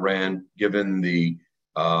doing about Iran, given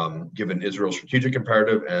Israel's strategic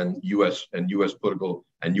imperative and U.S. political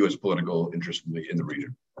interest in the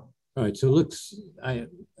region? All right. So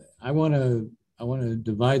I want to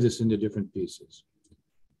divide this into different pieces.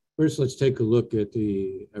 First, let's take a look at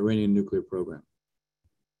the Iranian nuclear program.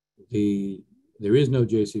 There is no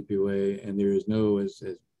JCPOA, and there is no, as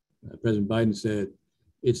President Biden said,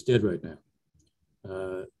 it's dead right now.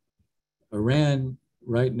 Iran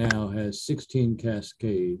right now has 16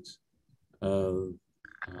 cascades of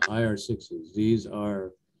IR-6s. These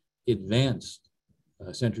are advanced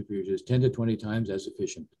centrifuges, 10 to 20 times as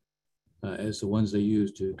efficient as the ones they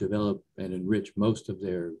use to develop and enrich most of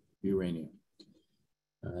their uranium.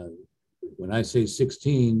 When I say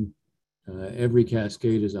 16, every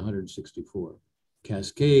cascade is 164.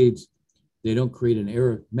 Cascades, they don't create an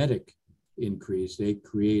arithmetic increase, they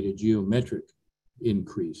create a geometric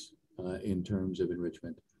increase in terms of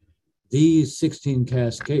enrichment. These 16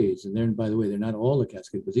 cascades, and then, by the way, they're not all the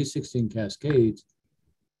cascades, but these 16 cascades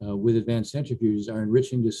with advanced centrifuges are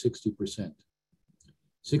enriching to 60%.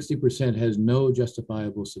 60% has no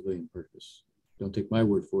justifiable civilian purpose. Don't take my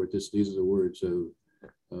word for it. These are the words of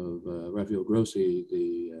Rafael Grossi,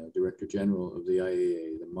 the Director General of the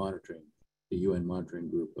IAEA, the UN monitoring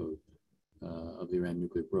group of the Iran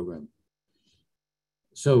nuclear program.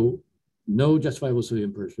 So no justifiable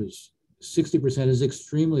civilian purpose. 60% is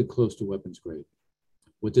extremely close to weapons grade.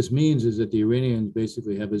 What this means is that the Iranians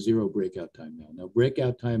basically have a zero breakout time now. Now,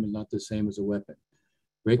 breakout time is not the same as a weapon.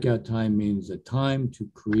 Breakout time means the time to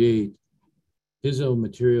create fissile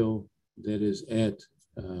material that is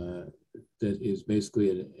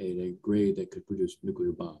basically at a grade that could produce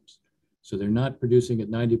nuclear bombs. So they're not producing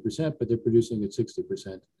at 90%, but they're producing at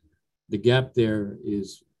 60%. The gap there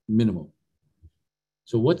is minimal.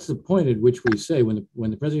 So what's the point at which we say, when the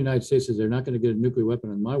President of the United States says they're not going to get a nuclear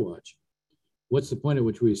weapon on my watch, what's the point at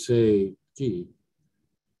which we say, gee,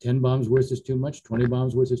 10 bombs worth is too much, 20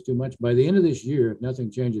 bombs worth is too much? By the end of this year, if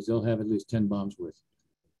nothing changes, they'll have at least 10 bombs worth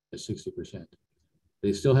at 60%.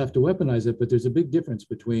 They still have to weaponize it, but there's a big difference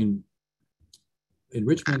between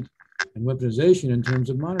enrichment and weaponization in terms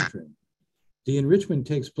of monitoring. The enrichment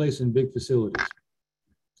takes place in big facilities.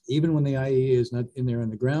 Even when the IAEA is not in there on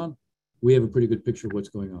the ground, we have a pretty good picture of what's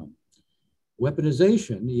going on.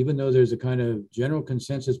 Weaponization, even though there's a kind of general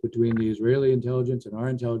consensus between the Israeli intelligence and our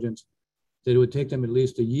intelligence that it would take them at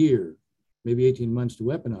least a year, maybe 18 months to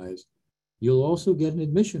weaponize, you'll also get an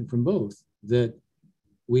admission from both that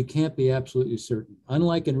we can't be absolutely certain.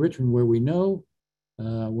 Unlike enrichment, where we know,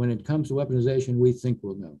 when it comes to weaponization, we think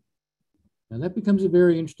we'll know. Now that becomes a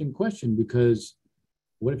very interesting question, because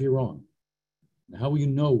what if you're wrong? How will you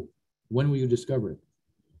know? When will you discover it?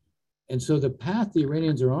 And so the path the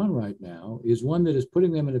Iranians are on right now is one that is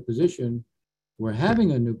putting them in a position where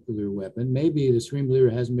having a nuclear weapon, maybe the Supreme Leader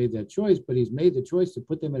hasn't made that choice, but he's made the choice to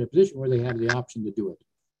put them in a position where they have the option to do it.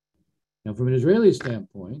 Now, from an Israeli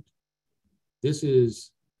standpoint, this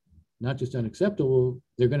is not just unacceptable,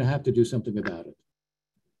 they're going to have to do something about it.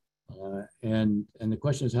 And the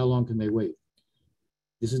question is, how long can they wait?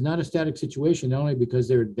 This is not a static situation, not only because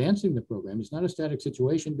they're advancing the program, it's not a static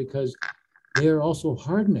situation because they are also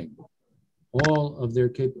hardening all of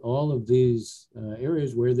these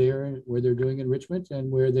areas where they're doing enrichment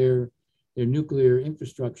and where their nuclear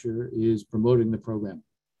infrastructure is promoting the program.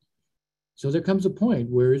 So there comes a point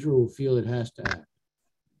where Israel will feel it has to act.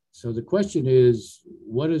 So the question is,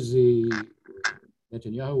 what is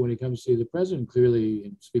Netanyahu, when he comes to see the president, clearly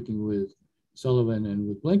in speaking with Sullivan and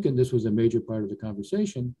with Blinken, this was a major part of the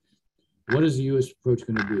conversation. What is the U.S. approach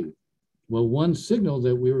going to be? Well, one signal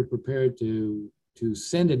that we were prepared to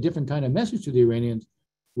send a different kind of message to the Iranians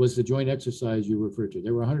was the joint exercise you referred to.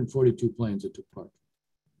 There were 142 planes that took part.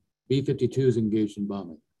 B-52s engaged in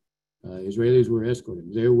bombing. Israelis were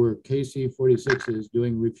escorting. There were KC-46s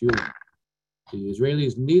doing refueling. The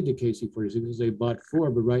Israelis need the KC-46s. They bought 4,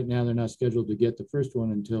 but right now they're not scheduled to get the first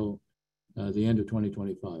one until the end of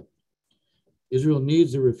 2025. Israel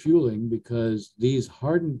needs the refueling because these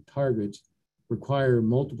hardened targets require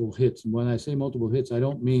multiple hits. And when I say multiple hits, I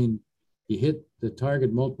don't mean you hit the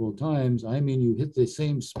target multiple times. I mean you hit the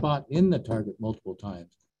same spot in the target multiple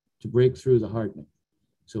times to break through the hardening.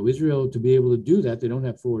 So Israel, to be able to do that, they don't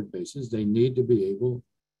have forward bases. They need to be able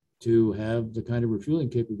to have the kind of refueling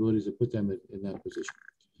capabilities that put them in that position.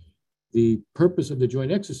 The purpose of the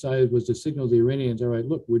joint exercise was to signal the Iranians, all right,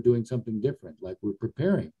 look, we're doing something different, like we're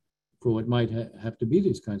preparing for what might have to be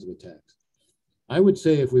these kinds of attacks. I would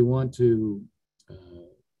say if we want to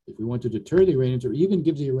deter the Iranians or even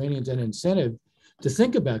give the Iranians an incentive to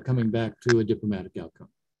think about coming back to a diplomatic outcome,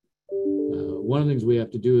 one of the things we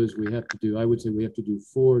have to do is I would say we have to do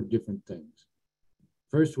 4 different things.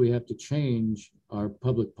 First, we have to change our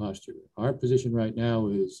public posture. Our position right now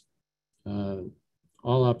is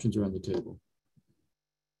all options are on the table.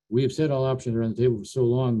 We have said all options are on the table for so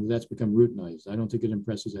long that's become routinized. I don't think it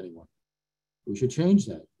impresses anyone. We should change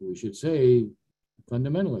that. We should say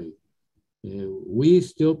fundamentally, we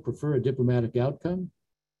still prefer a diplomatic outcome,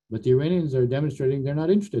 but the Iranians are demonstrating they're not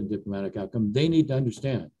interested in diplomatic outcome. They need to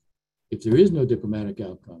understand if there is no diplomatic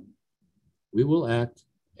outcome, we will act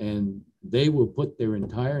and they will put their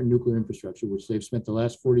entire nuclear infrastructure, which they've spent the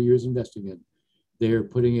last 40 years investing in, they're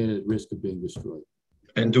putting it at risk of being destroyed.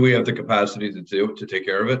 And do we have the capacity to take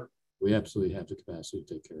care of it? We absolutely have the capacity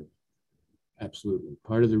to take care of it. Absolutely.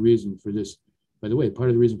 Part of the reason for this, by the way, part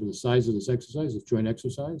of the reason for the size of this exercise, this joint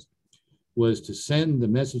exercise, was to send the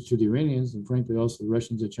message to the Iranians and frankly also the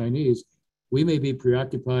Russians and Chinese. We may be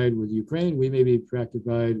preoccupied with Ukraine. We may be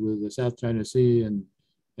preoccupied with the South China Sea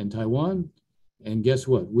and Taiwan. And guess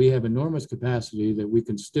what? We have enormous capacity that we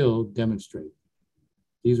can still demonstrate.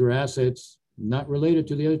 These were assets not related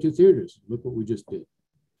to the other 2 theaters. Look what we just did.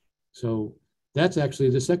 So that's actually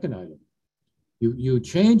the second item. You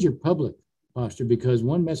change your public posture because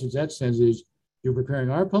one message that sends is you're preparing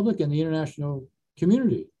our public and the international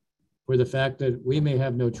community for the fact that we may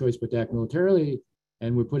have no choice but to act militarily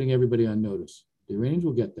and we're putting everybody on notice. The Iranians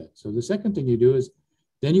will get that. So the second thing you do is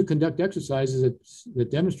then you conduct exercises that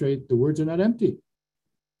demonstrate the words are not empty,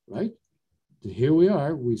 right? Here we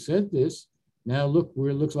are, we said this, now look, it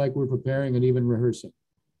looks like we're preparing and even rehearsing.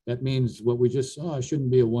 That means what we just saw shouldn't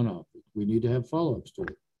be a one-off. We need to have follow-ups to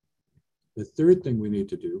it. The third thing we need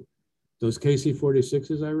to do, those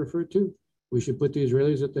KC-46s I referred to, we should put the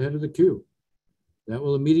Israelis at the head of the queue. That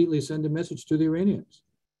will immediately send a message to the Iranians,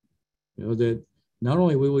 that not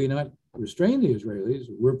only will we not restrain the Israelis,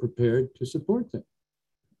 we're prepared to support them.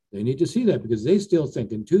 They need to see that because they still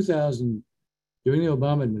think in 2000, during the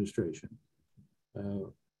Obama administration,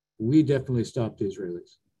 we definitely stopped the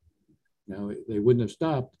Israelis. Now, they wouldn't have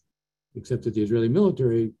stopped, except that the Israeli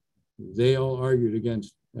military, they all argued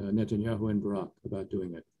against Netanyahu and Barak about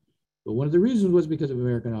doing it. But one of the reasons was because of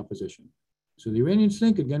American opposition. So the Iranians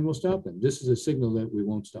think, again, we'll stop them. This is a signal that we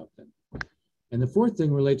won't stop them. And the fourth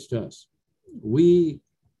thing relates to us. We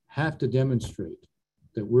have to demonstrate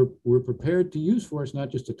that we're prepared to use force, not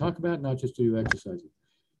just to talk about it, not just to do exercises.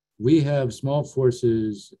 We have small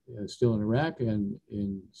forces still in Iraq and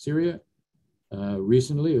in Syria.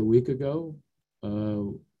 Recently, a week ago,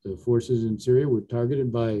 the forces in Syria were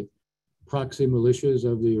targeted by proxy militias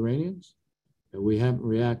of the Iranians. We haven't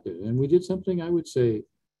reacted. And we did something, I would say,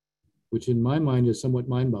 which in my mind is somewhat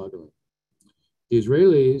mind-boggling. The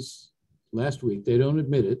Israelis, last week, they don't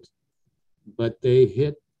admit it, but they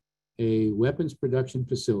hit a weapons production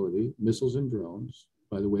facility, missiles and drones,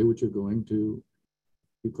 by the way, which are going to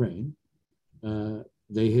Ukraine.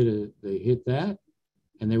 They hit that,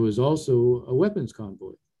 and there was also a weapons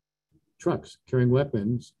convoy, trucks carrying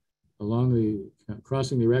weapons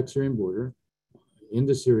crossing the Iraq-Syrian border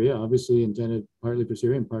into Syria, obviously intended partly for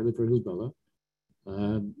Syria and partly for Hezbollah.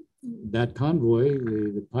 That convoy,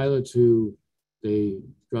 the pilots they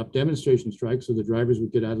dropped demonstration strikes so the drivers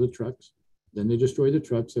would get out of the trucks. Then they destroyed the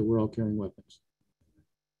trucks that were all carrying weapons.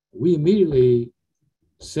 we immediately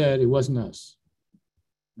said it wasn't us.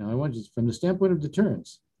 Now, I want you, from the standpoint of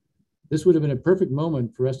deterrence, this would have been a perfect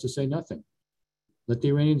moment for us to say nothing. Let the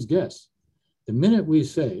Iranians guess. The minute we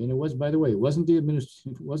say, and it was, by the way, it wasn't the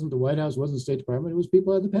administration, it wasn't the White House, it wasn't the State Department, it was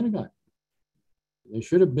people at the Pentagon. There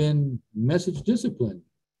should have been message discipline.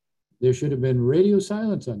 There should have been radio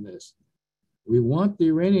silence on this. We want the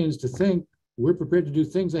Iranians to think we're prepared to do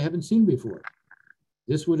things they haven't seen before.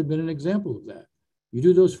 This would have been an example of that. You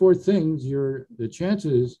do those four things, the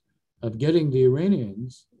chances of getting the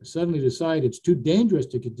Iranians suddenly decide it's too dangerous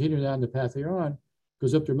to continue down the path they're on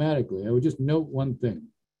goes up dramatically. I would just note one thing.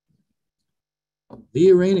 The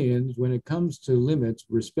Iranians, when it comes to limits,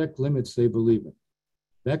 respect limits they believe in.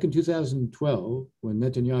 Back in 2012, when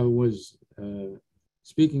Netanyahu was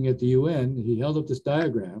speaking at the UN, he held up this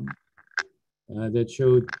diagram that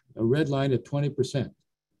showed a red line at 20%.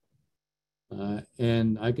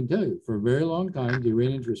 And I can tell you, for a very long time, the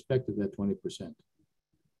Iranians respected that 20%.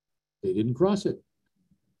 They didn't cross it.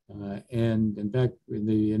 And in fact, in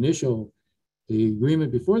the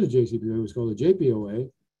agreement before the JCPOA was called the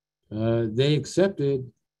JPOA, they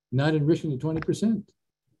accepted not enriching the 20%.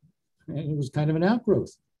 And it was kind of an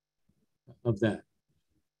outgrowth of that.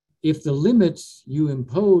 If the limits you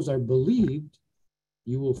impose are believed,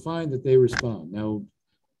 you will find that they respond. Now,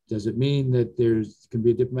 does it mean that there can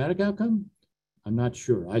be a diplomatic outcome? I'm not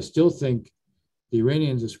sure. I still think the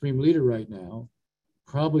Iranians, the supreme leader right now,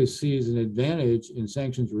 probably sees an advantage in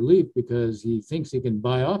sanctions relief because he thinks he can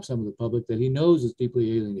buy off some of the public that he knows is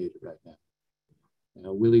deeply alienated right now.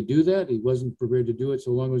 Now, will he do that? He wasn't prepared to do it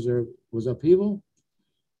so long as there was upheaval.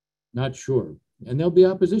 Not sure. And there'll be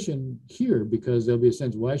opposition here because there'll be a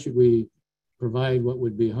sense, why should we provide what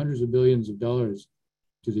would be hundreds of billions of dollars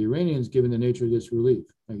to the Iranians given the nature of this relief,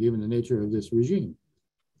 given the nature of this regime?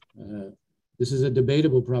 This is a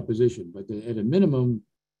debatable proposition, but at a minimum,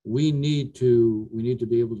 we need to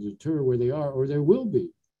be able to deter where they are, or there will be.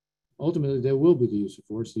 Ultimately, there will be the use of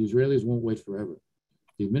force. The Israelis won't wait forever.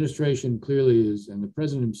 The administration clearly is, and the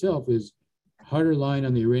president himself is, harder line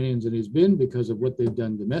on the Iranians than he's been because of what they've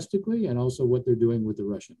done domestically and also what they're doing with the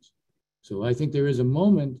Russians. So I think there is a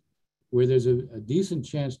moment where there's a decent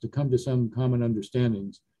chance to come to some common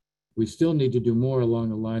understandings. We still need to do more along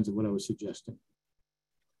the lines of what I was suggesting.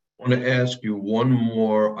 I want to ask you one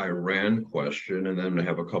more Iran question, and then I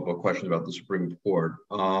have a couple of questions about the Supreme Court.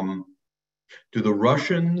 Do the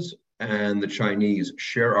Russians and the Chinese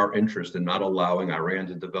share our interest in not allowing Iran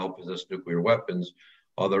to develop possess nuclear weapons?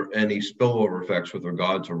 Are there any spillover effects with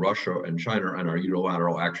regard to Russia and China and our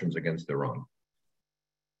unilateral actions against Iran?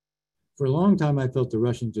 For a long time, I felt the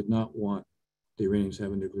Russians did not want the Iranians to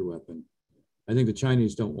have a nuclear weapon. I think the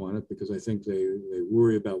Chinese don't want it because I think they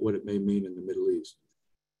worry about what it may mean in the Middle East.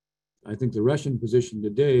 I think the Russian position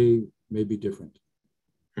today may be different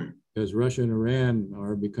because Russia and Iran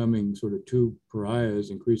are becoming sort of two pariahs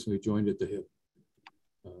increasingly joined at the hip.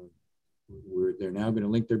 They're now going to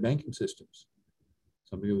link their banking systems,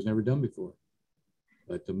 something that was never done before.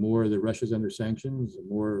 But the more that Russia's under sanctions, the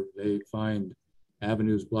more they find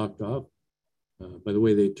avenues blocked off. By the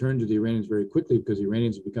way, they turned to the Iranians very quickly because the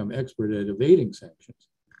Iranians have become expert at evading sanctions.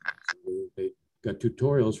 So they got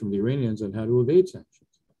tutorials from the Iranians on how to evade sanctions.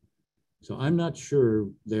 So I'm not sure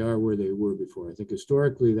they are where they were before. I think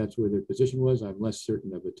historically that's where their position was. I'm less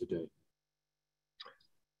certain of it today.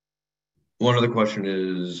 One other question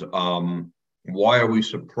is, why are we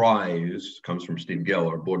surprised, comes from Steve Gale,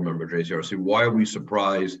 our board member at JCRC, why are we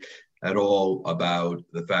surprised at all about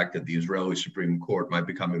the fact that the Israeli Supreme Court might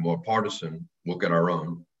be becoming more partisan? We'll get our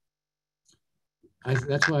own.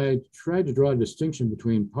 That's why I tried to draw a distinction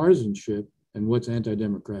between partisanship and what's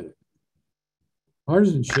anti-democratic.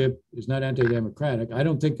 Partisanship is not anti-democratic. I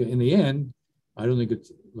don't think in the end, I don't think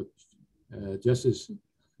it's, look, Justice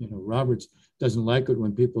Roberts doesn't like it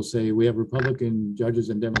when people say we have Republican judges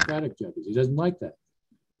and Democratic judges. He doesn't like that.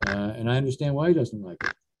 And I understand why he doesn't like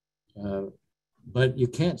it. But you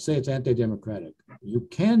can't say it's anti-democratic. You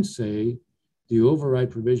can say the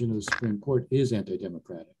override provision of the Supreme Court is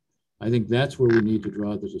anti-democratic. I think that's where we need to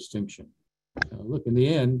draw the distinction. Look, in the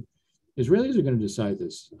end, Israelis are going to decide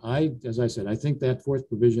this. As I said, I think that fourth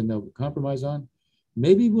provision they'll compromise on.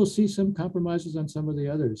 Maybe we'll see some compromises on some of the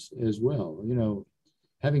others as well.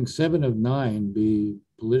 Having 7 of 9 be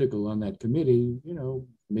political on that committee,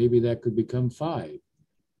 maybe that could become 5.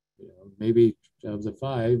 Maybe of the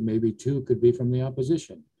 5, maybe 2 could be from the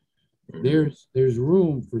opposition. There's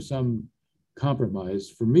room for some compromise.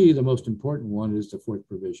 For me, the most important one is the fourth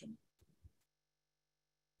provision.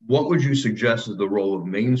 What would you suggest is the role of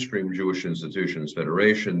mainstream Jewish institutions,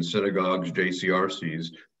 federations, synagogues,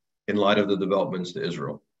 JCRCs, in light of the developments to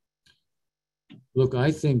Israel? Look,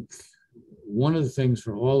 I think one of the things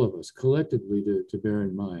for all of us collectively to bear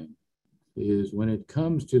in mind is when it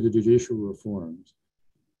comes to the judicial reforms,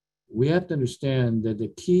 we have to understand that the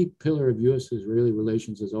key pillar of U.S.-Israeli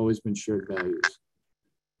relations has always been shared values.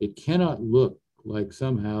 It cannot look like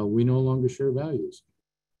somehow we no longer share values.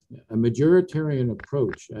 A majoritarian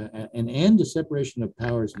approach, an end to separation of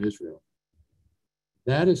powers in Israel,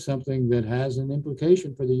 that is something that has an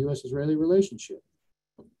implication for the U.S.-Israeli relationship.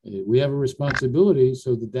 We have a responsibility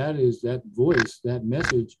so that voice, that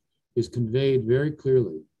message is conveyed very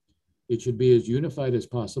clearly. It should be as unified as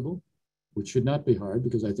possible, which should not be hard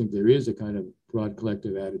because I think there is a kind of broad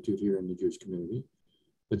collective attitude here in the Jewish community.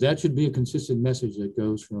 But that should be a consistent message that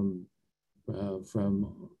goes from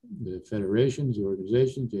the federations, the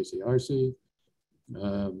organizations, JCRC,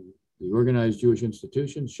 the organized Jewish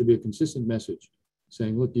institutions, should be a consistent message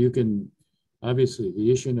saying, look, you can, obviously,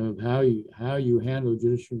 the issue of how you handle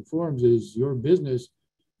judicial reforms is your business,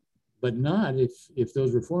 but not if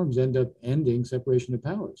those reforms end up ending separation of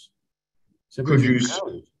powers.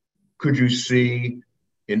 Could you see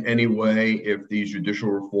in any way if these judicial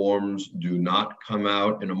reforms do not come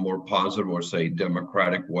out in a more positive or say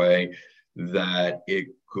democratic way, that it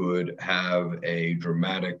could have a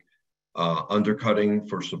dramatic undercutting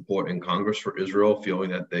for support in Congress for Israel, feeling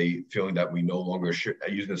that we no longer should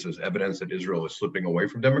use this as evidence that Israel is slipping away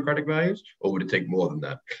from democratic values, or would it take more than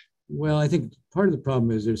that? Well, I think part of the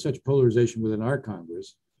problem is there's such polarization within our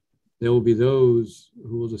Congress. There will be those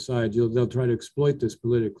who will decide they'll try to exploit this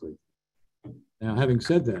politically. Now, having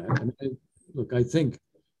said that, look, I think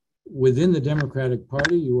within the Democratic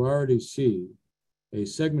Party, you already see a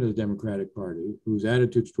segment of the Democratic Party whose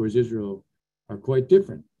attitudes towards Israel are quite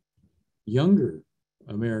different. Younger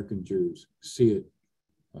American Jews see it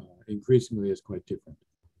increasingly as quite different.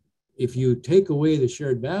 If you take away the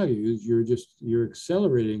shared values, you're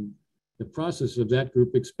accelerating the process of that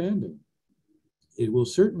group expanding. It will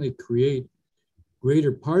certainly create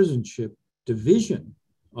greater partisanship, division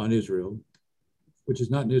on Israel, which is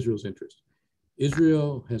not in Israel's interest.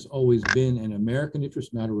 Israel has always been an American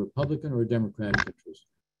interest, not a Republican or a Democratic interest.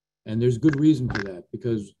 And there's good reason for that,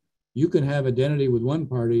 because you can have identity with one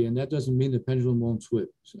party, and that doesn't mean the pendulum won't flip.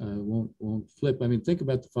 I mean, think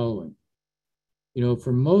about the following. You know,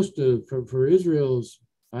 for Israel's,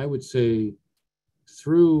 I would say,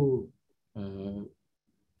 through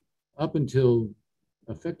up until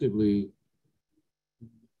effectively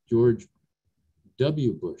George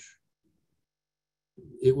W. Bush,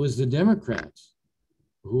 it was the Democrats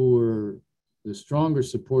who were the stronger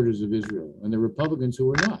supporters of Israel and the Republicans who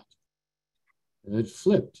were not. It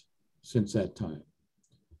flipped since that time.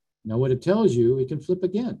 Now, what it tells you, it can flip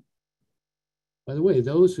again. By the way,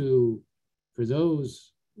 for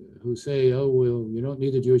those who say, oh, well, you don't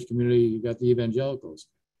need the Jewish community, you got the evangelicals.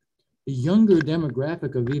 The younger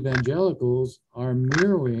demographic of evangelicals are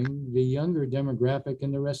mirroring the younger demographic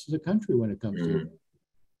in the rest of the country when it comes to it.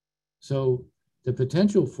 So the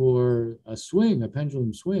potential for a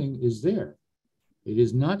pendulum swing is there. It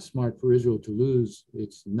is not smart for Israel to lose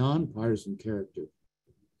its nonpartisan character.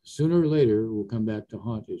 Sooner or later, it will come back to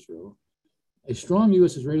haunt Israel. A strong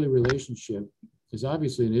U.S.-Israeli relationship is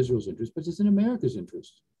obviously in Israel's interest, but it's in America's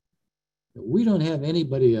interest. We don't have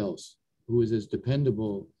anybody else who is as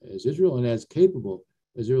dependable as Israel and as capable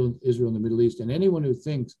as Israel in the Middle East. And anyone who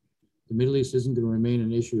thinks the Middle East isn't going to remain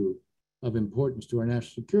an issue of importance to our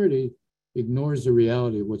national security ignores the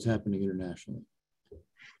reality of what's happening internationally.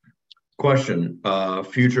 Question,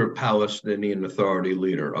 future Palestinian Authority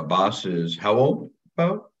leader, Abbas is how old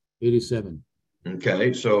about? 87.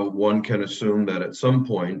 Okay, so one can assume that at some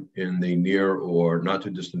point in the near or not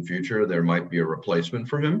too distant future, there might be a replacement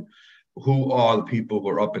for him. Who are the people who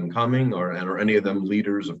are up and coming, and are any of them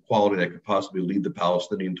leaders of quality that could possibly lead the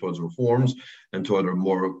Palestinian towards reforms and toward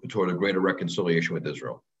a greater reconciliation with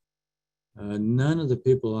Israel? None of the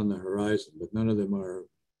people on the horizon, but none of them are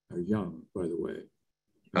young, by the way.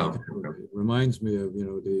 It reminds me of,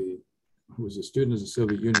 who was a student of the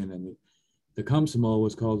Soviet Union, and the Komsomol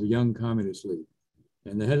was called the Young Communist League.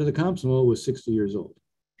 And the head of the Komsomol was 60 years old.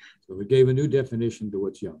 So it gave a new definition to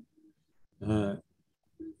what's young.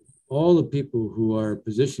 All the people who are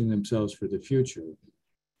positioning themselves for the future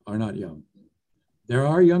are not young. There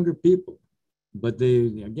are younger people, but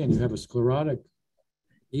you have a sclerotic,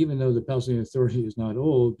 even though the Palestinian Authority is not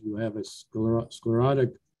old, you have a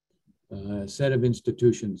sclerotic set of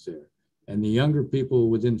institutions there. And the younger people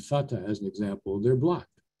within Fatah, as an example, they're blocked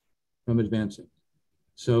from advancing.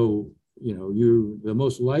 So, the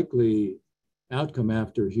most likely outcome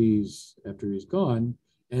after he's gone,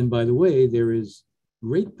 and by the way, there is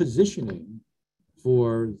great positioning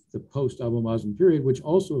for the post-Abu Mazen period, which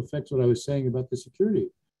also affects what I was saying about the security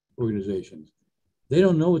organizations. They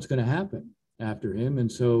don't know what's going to happen after him.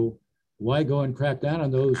 And so why go and crack down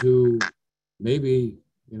on those who maybe,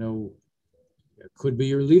 could be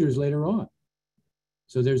your leaders later on?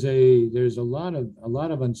 So there's a lot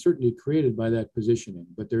of uncertainty created by that positioning,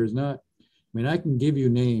 but there's not, I can give you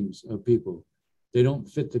names of people. They don't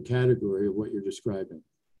fit the category of what you're describing.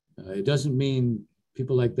 It doesn't mean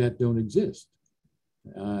people like that don't exist.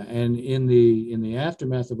 And in the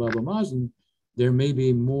aftermath of Abu Mazen, there may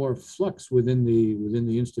be more flux within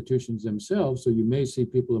the institutions themselves. So you may see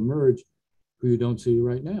people emerge who you don't see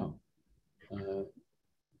right now.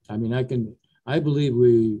 I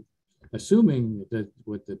believe assuming that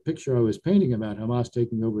what the picture I was painting about Hamas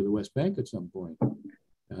taking over the West Bank at some point,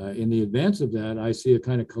 in the advance of that, I see a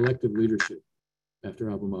kind of collective leadership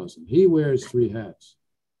after Abu Mazen. He wears three hats.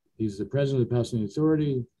 He's the president of the Palestinian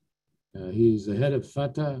Authority, he's the head of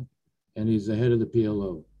Fatah, and he's the head of the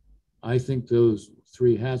PLO. I think those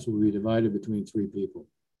three hats will be divided between three people.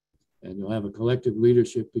 And you'll have a collective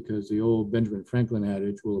leadership because the old Benjamin Franklin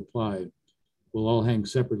adage will apply. We'll all hang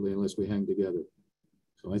separately unless we hang together.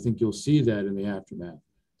 So I think you'll see that in the aftermath.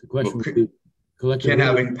 The question would be collective. Can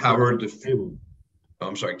having power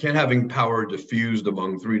diffused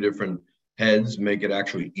among three different heads make it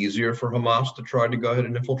actually easier for Hamas to try to go ahead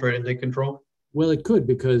and infiltrate and take control? Well, it could,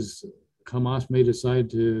 because Hamas may decide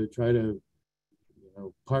to try to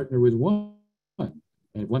partner with one. And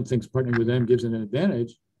if one thinks partnering with them gives an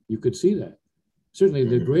advantage, you could see that. Certainly,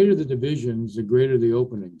 the greater the divisions, the greater the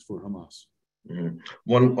openings for Hamas. Mm-hmm.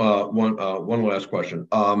 One last question.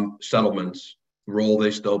 Settlements, role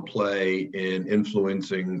they still play in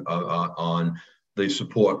influencing on the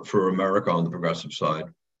support for America on the progressive side.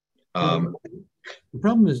 The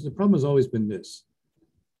problem has always been this.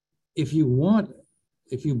 If you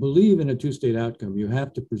believe in a two-state outcome, you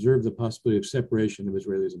have to preserve the possibility of separation of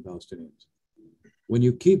Israelis and Palestinians. When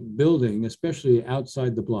you keep building, especially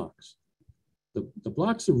outside the blocks, the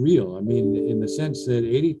blocks are real. In the sense that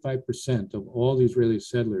 85% of all the Israeli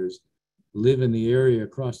settlers live in the area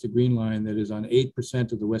across the Green Line that is on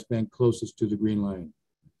 8% of the West Bank closest to the Green Line.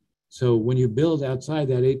 So when you build outside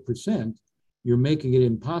that 8%, you're making it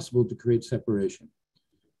impossible to create separation.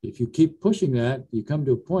 If you keep pushing that, you come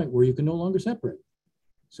to a point where you can no longer separate.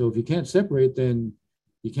 So if you can't separate, then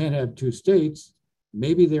you can't have two states.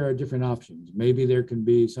 Maybe there are different options. Maybe there can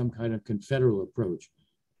be some kind of confederal approach,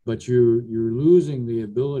 but you're losing the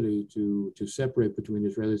ability to separate between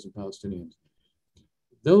Israelis and Palestinians.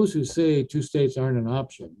 Those who say two states aren't an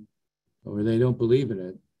option, or they don't believe in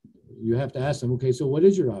it, you have to ask them, okay, so what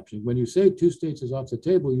is your option? When you say two states is off the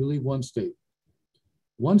table, you leave one state.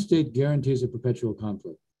 One state guarantees a perpetual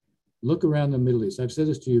conflict. Look around the Middle East. I've said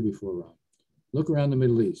this to you before, Ron. Look around the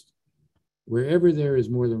Middle East. Wherever there is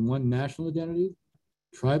more than one national identity,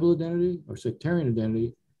 tribal identity, or sectarian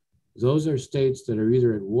identity, those are states that are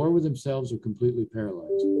either at war with themselves or completely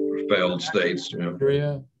paralyzed. Failed states, yeah.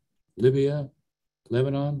 Syria, Libya,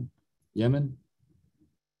 Lebanon, Yemen.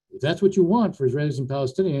 If that's what you want for Israelis and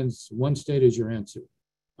Palestinians, one state is your answer.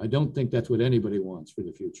 I don't think that's what anybody wants for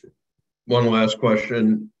the future. One last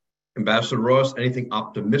question. Ambassador Ross, anything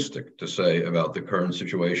optimistic to say about the current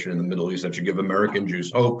situation in the Middle East that should give American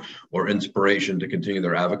Jews hope or inspiration to continue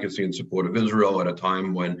their advocacy and support of Israel at a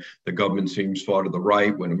time when the government seems far to the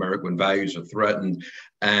right, when American values are threatened,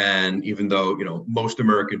 and even though most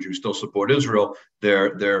American Jews still support Israel,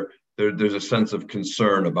 there's a sense of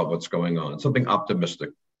concern about what's going on. Something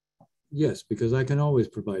optimistic. Yes, because I can always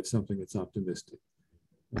provide something that's optimistic.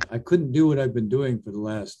 I couldn't do what I've been doing for the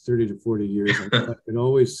last 30 to 40 years. I could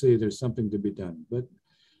always say there's something to be done. But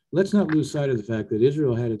let's not lose sight of the fact that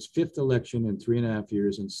Israel had its fifth election in 3.5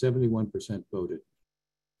 years and 71% voted.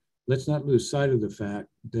 Let's not lose sight of the fact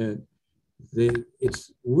that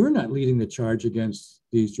we're not leading the charge against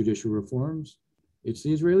these judicial reforms. It's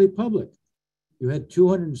the Israeli public. You had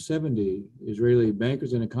 270 Israeli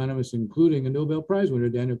bankers and economists, including a Nobel Prize winner,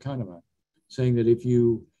 Daniel Kahneman, saying that if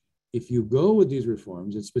you go with these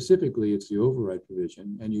reforms, and specifically it's the override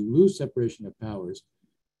provision, and you lose separation of powers,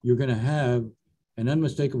 you're going to have an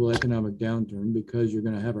unmistakable economic downturn because you're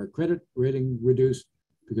going to have our credit rating reduced,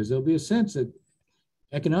 because there'll be a sense that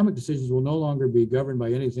economic decisions will no longer be governed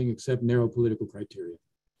by anything except narrow political criteria.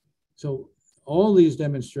 So all these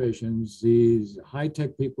demonstrations, these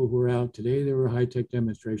high-tech people who are out today, there were high-tech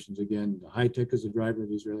demonstrations again. The high-tech is the driver of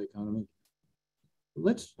the Israeli economy.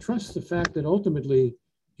 Let's trust the fact that ultimately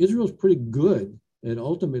Israel's pretty good at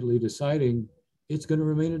ultimately deciding it's going to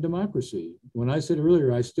remain a democracy. When I said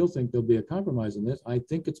earlier, I still think there'll be a compromise in this. I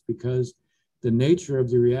think it's because the nature of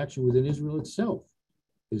the reaction within Israel itself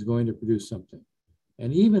is going to produce something.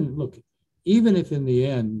 And even if in the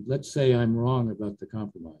end, let's say I'm wrong about the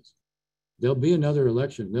compromise, there'll be another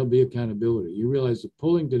election, there'll be accountability. You realize the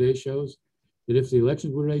polling today shows that if the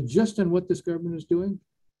elections were made just on what this government is doing,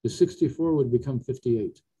 the 64 would become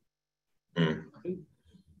 58. Mm. Okay?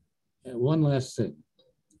 And one last thing.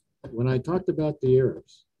 When I talked about the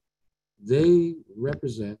Arabs, they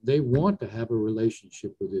want to have a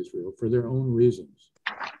relationship with Israel for their own reasons,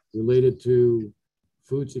 related to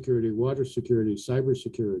food security, water security, cyber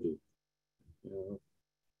security.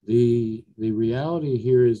 The reality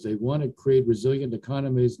here is they want to create resilient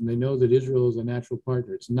economies, and they know that Israel is a natural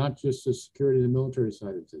partner. It's not just the security and the military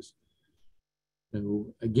side of this.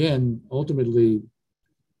 And again, ultimately,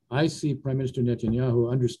 I see Prime Minister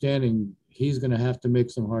Netanyahu understanding he's going to have to make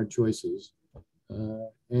some hard choices.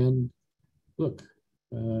 And look,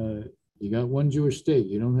 you got one Jewish state.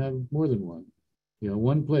 You don't have more than one.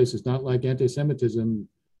 One place. It's not like anti-Semitism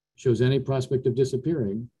shows any prospect of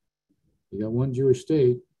disappearing. You got one Jewish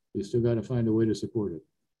state. You still got to find a way to support it.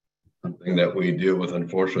 Something that we deal with,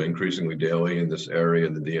 unfortunately, increasingly daily in this area,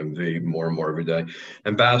 in the DMV, more and more every day.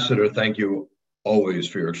 Ambassador, thank you always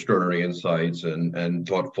for your extraordinary insights and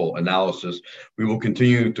thoughtful analysis. We will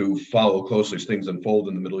continue to follow closely as things unfold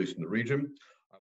in the Middle East and the region.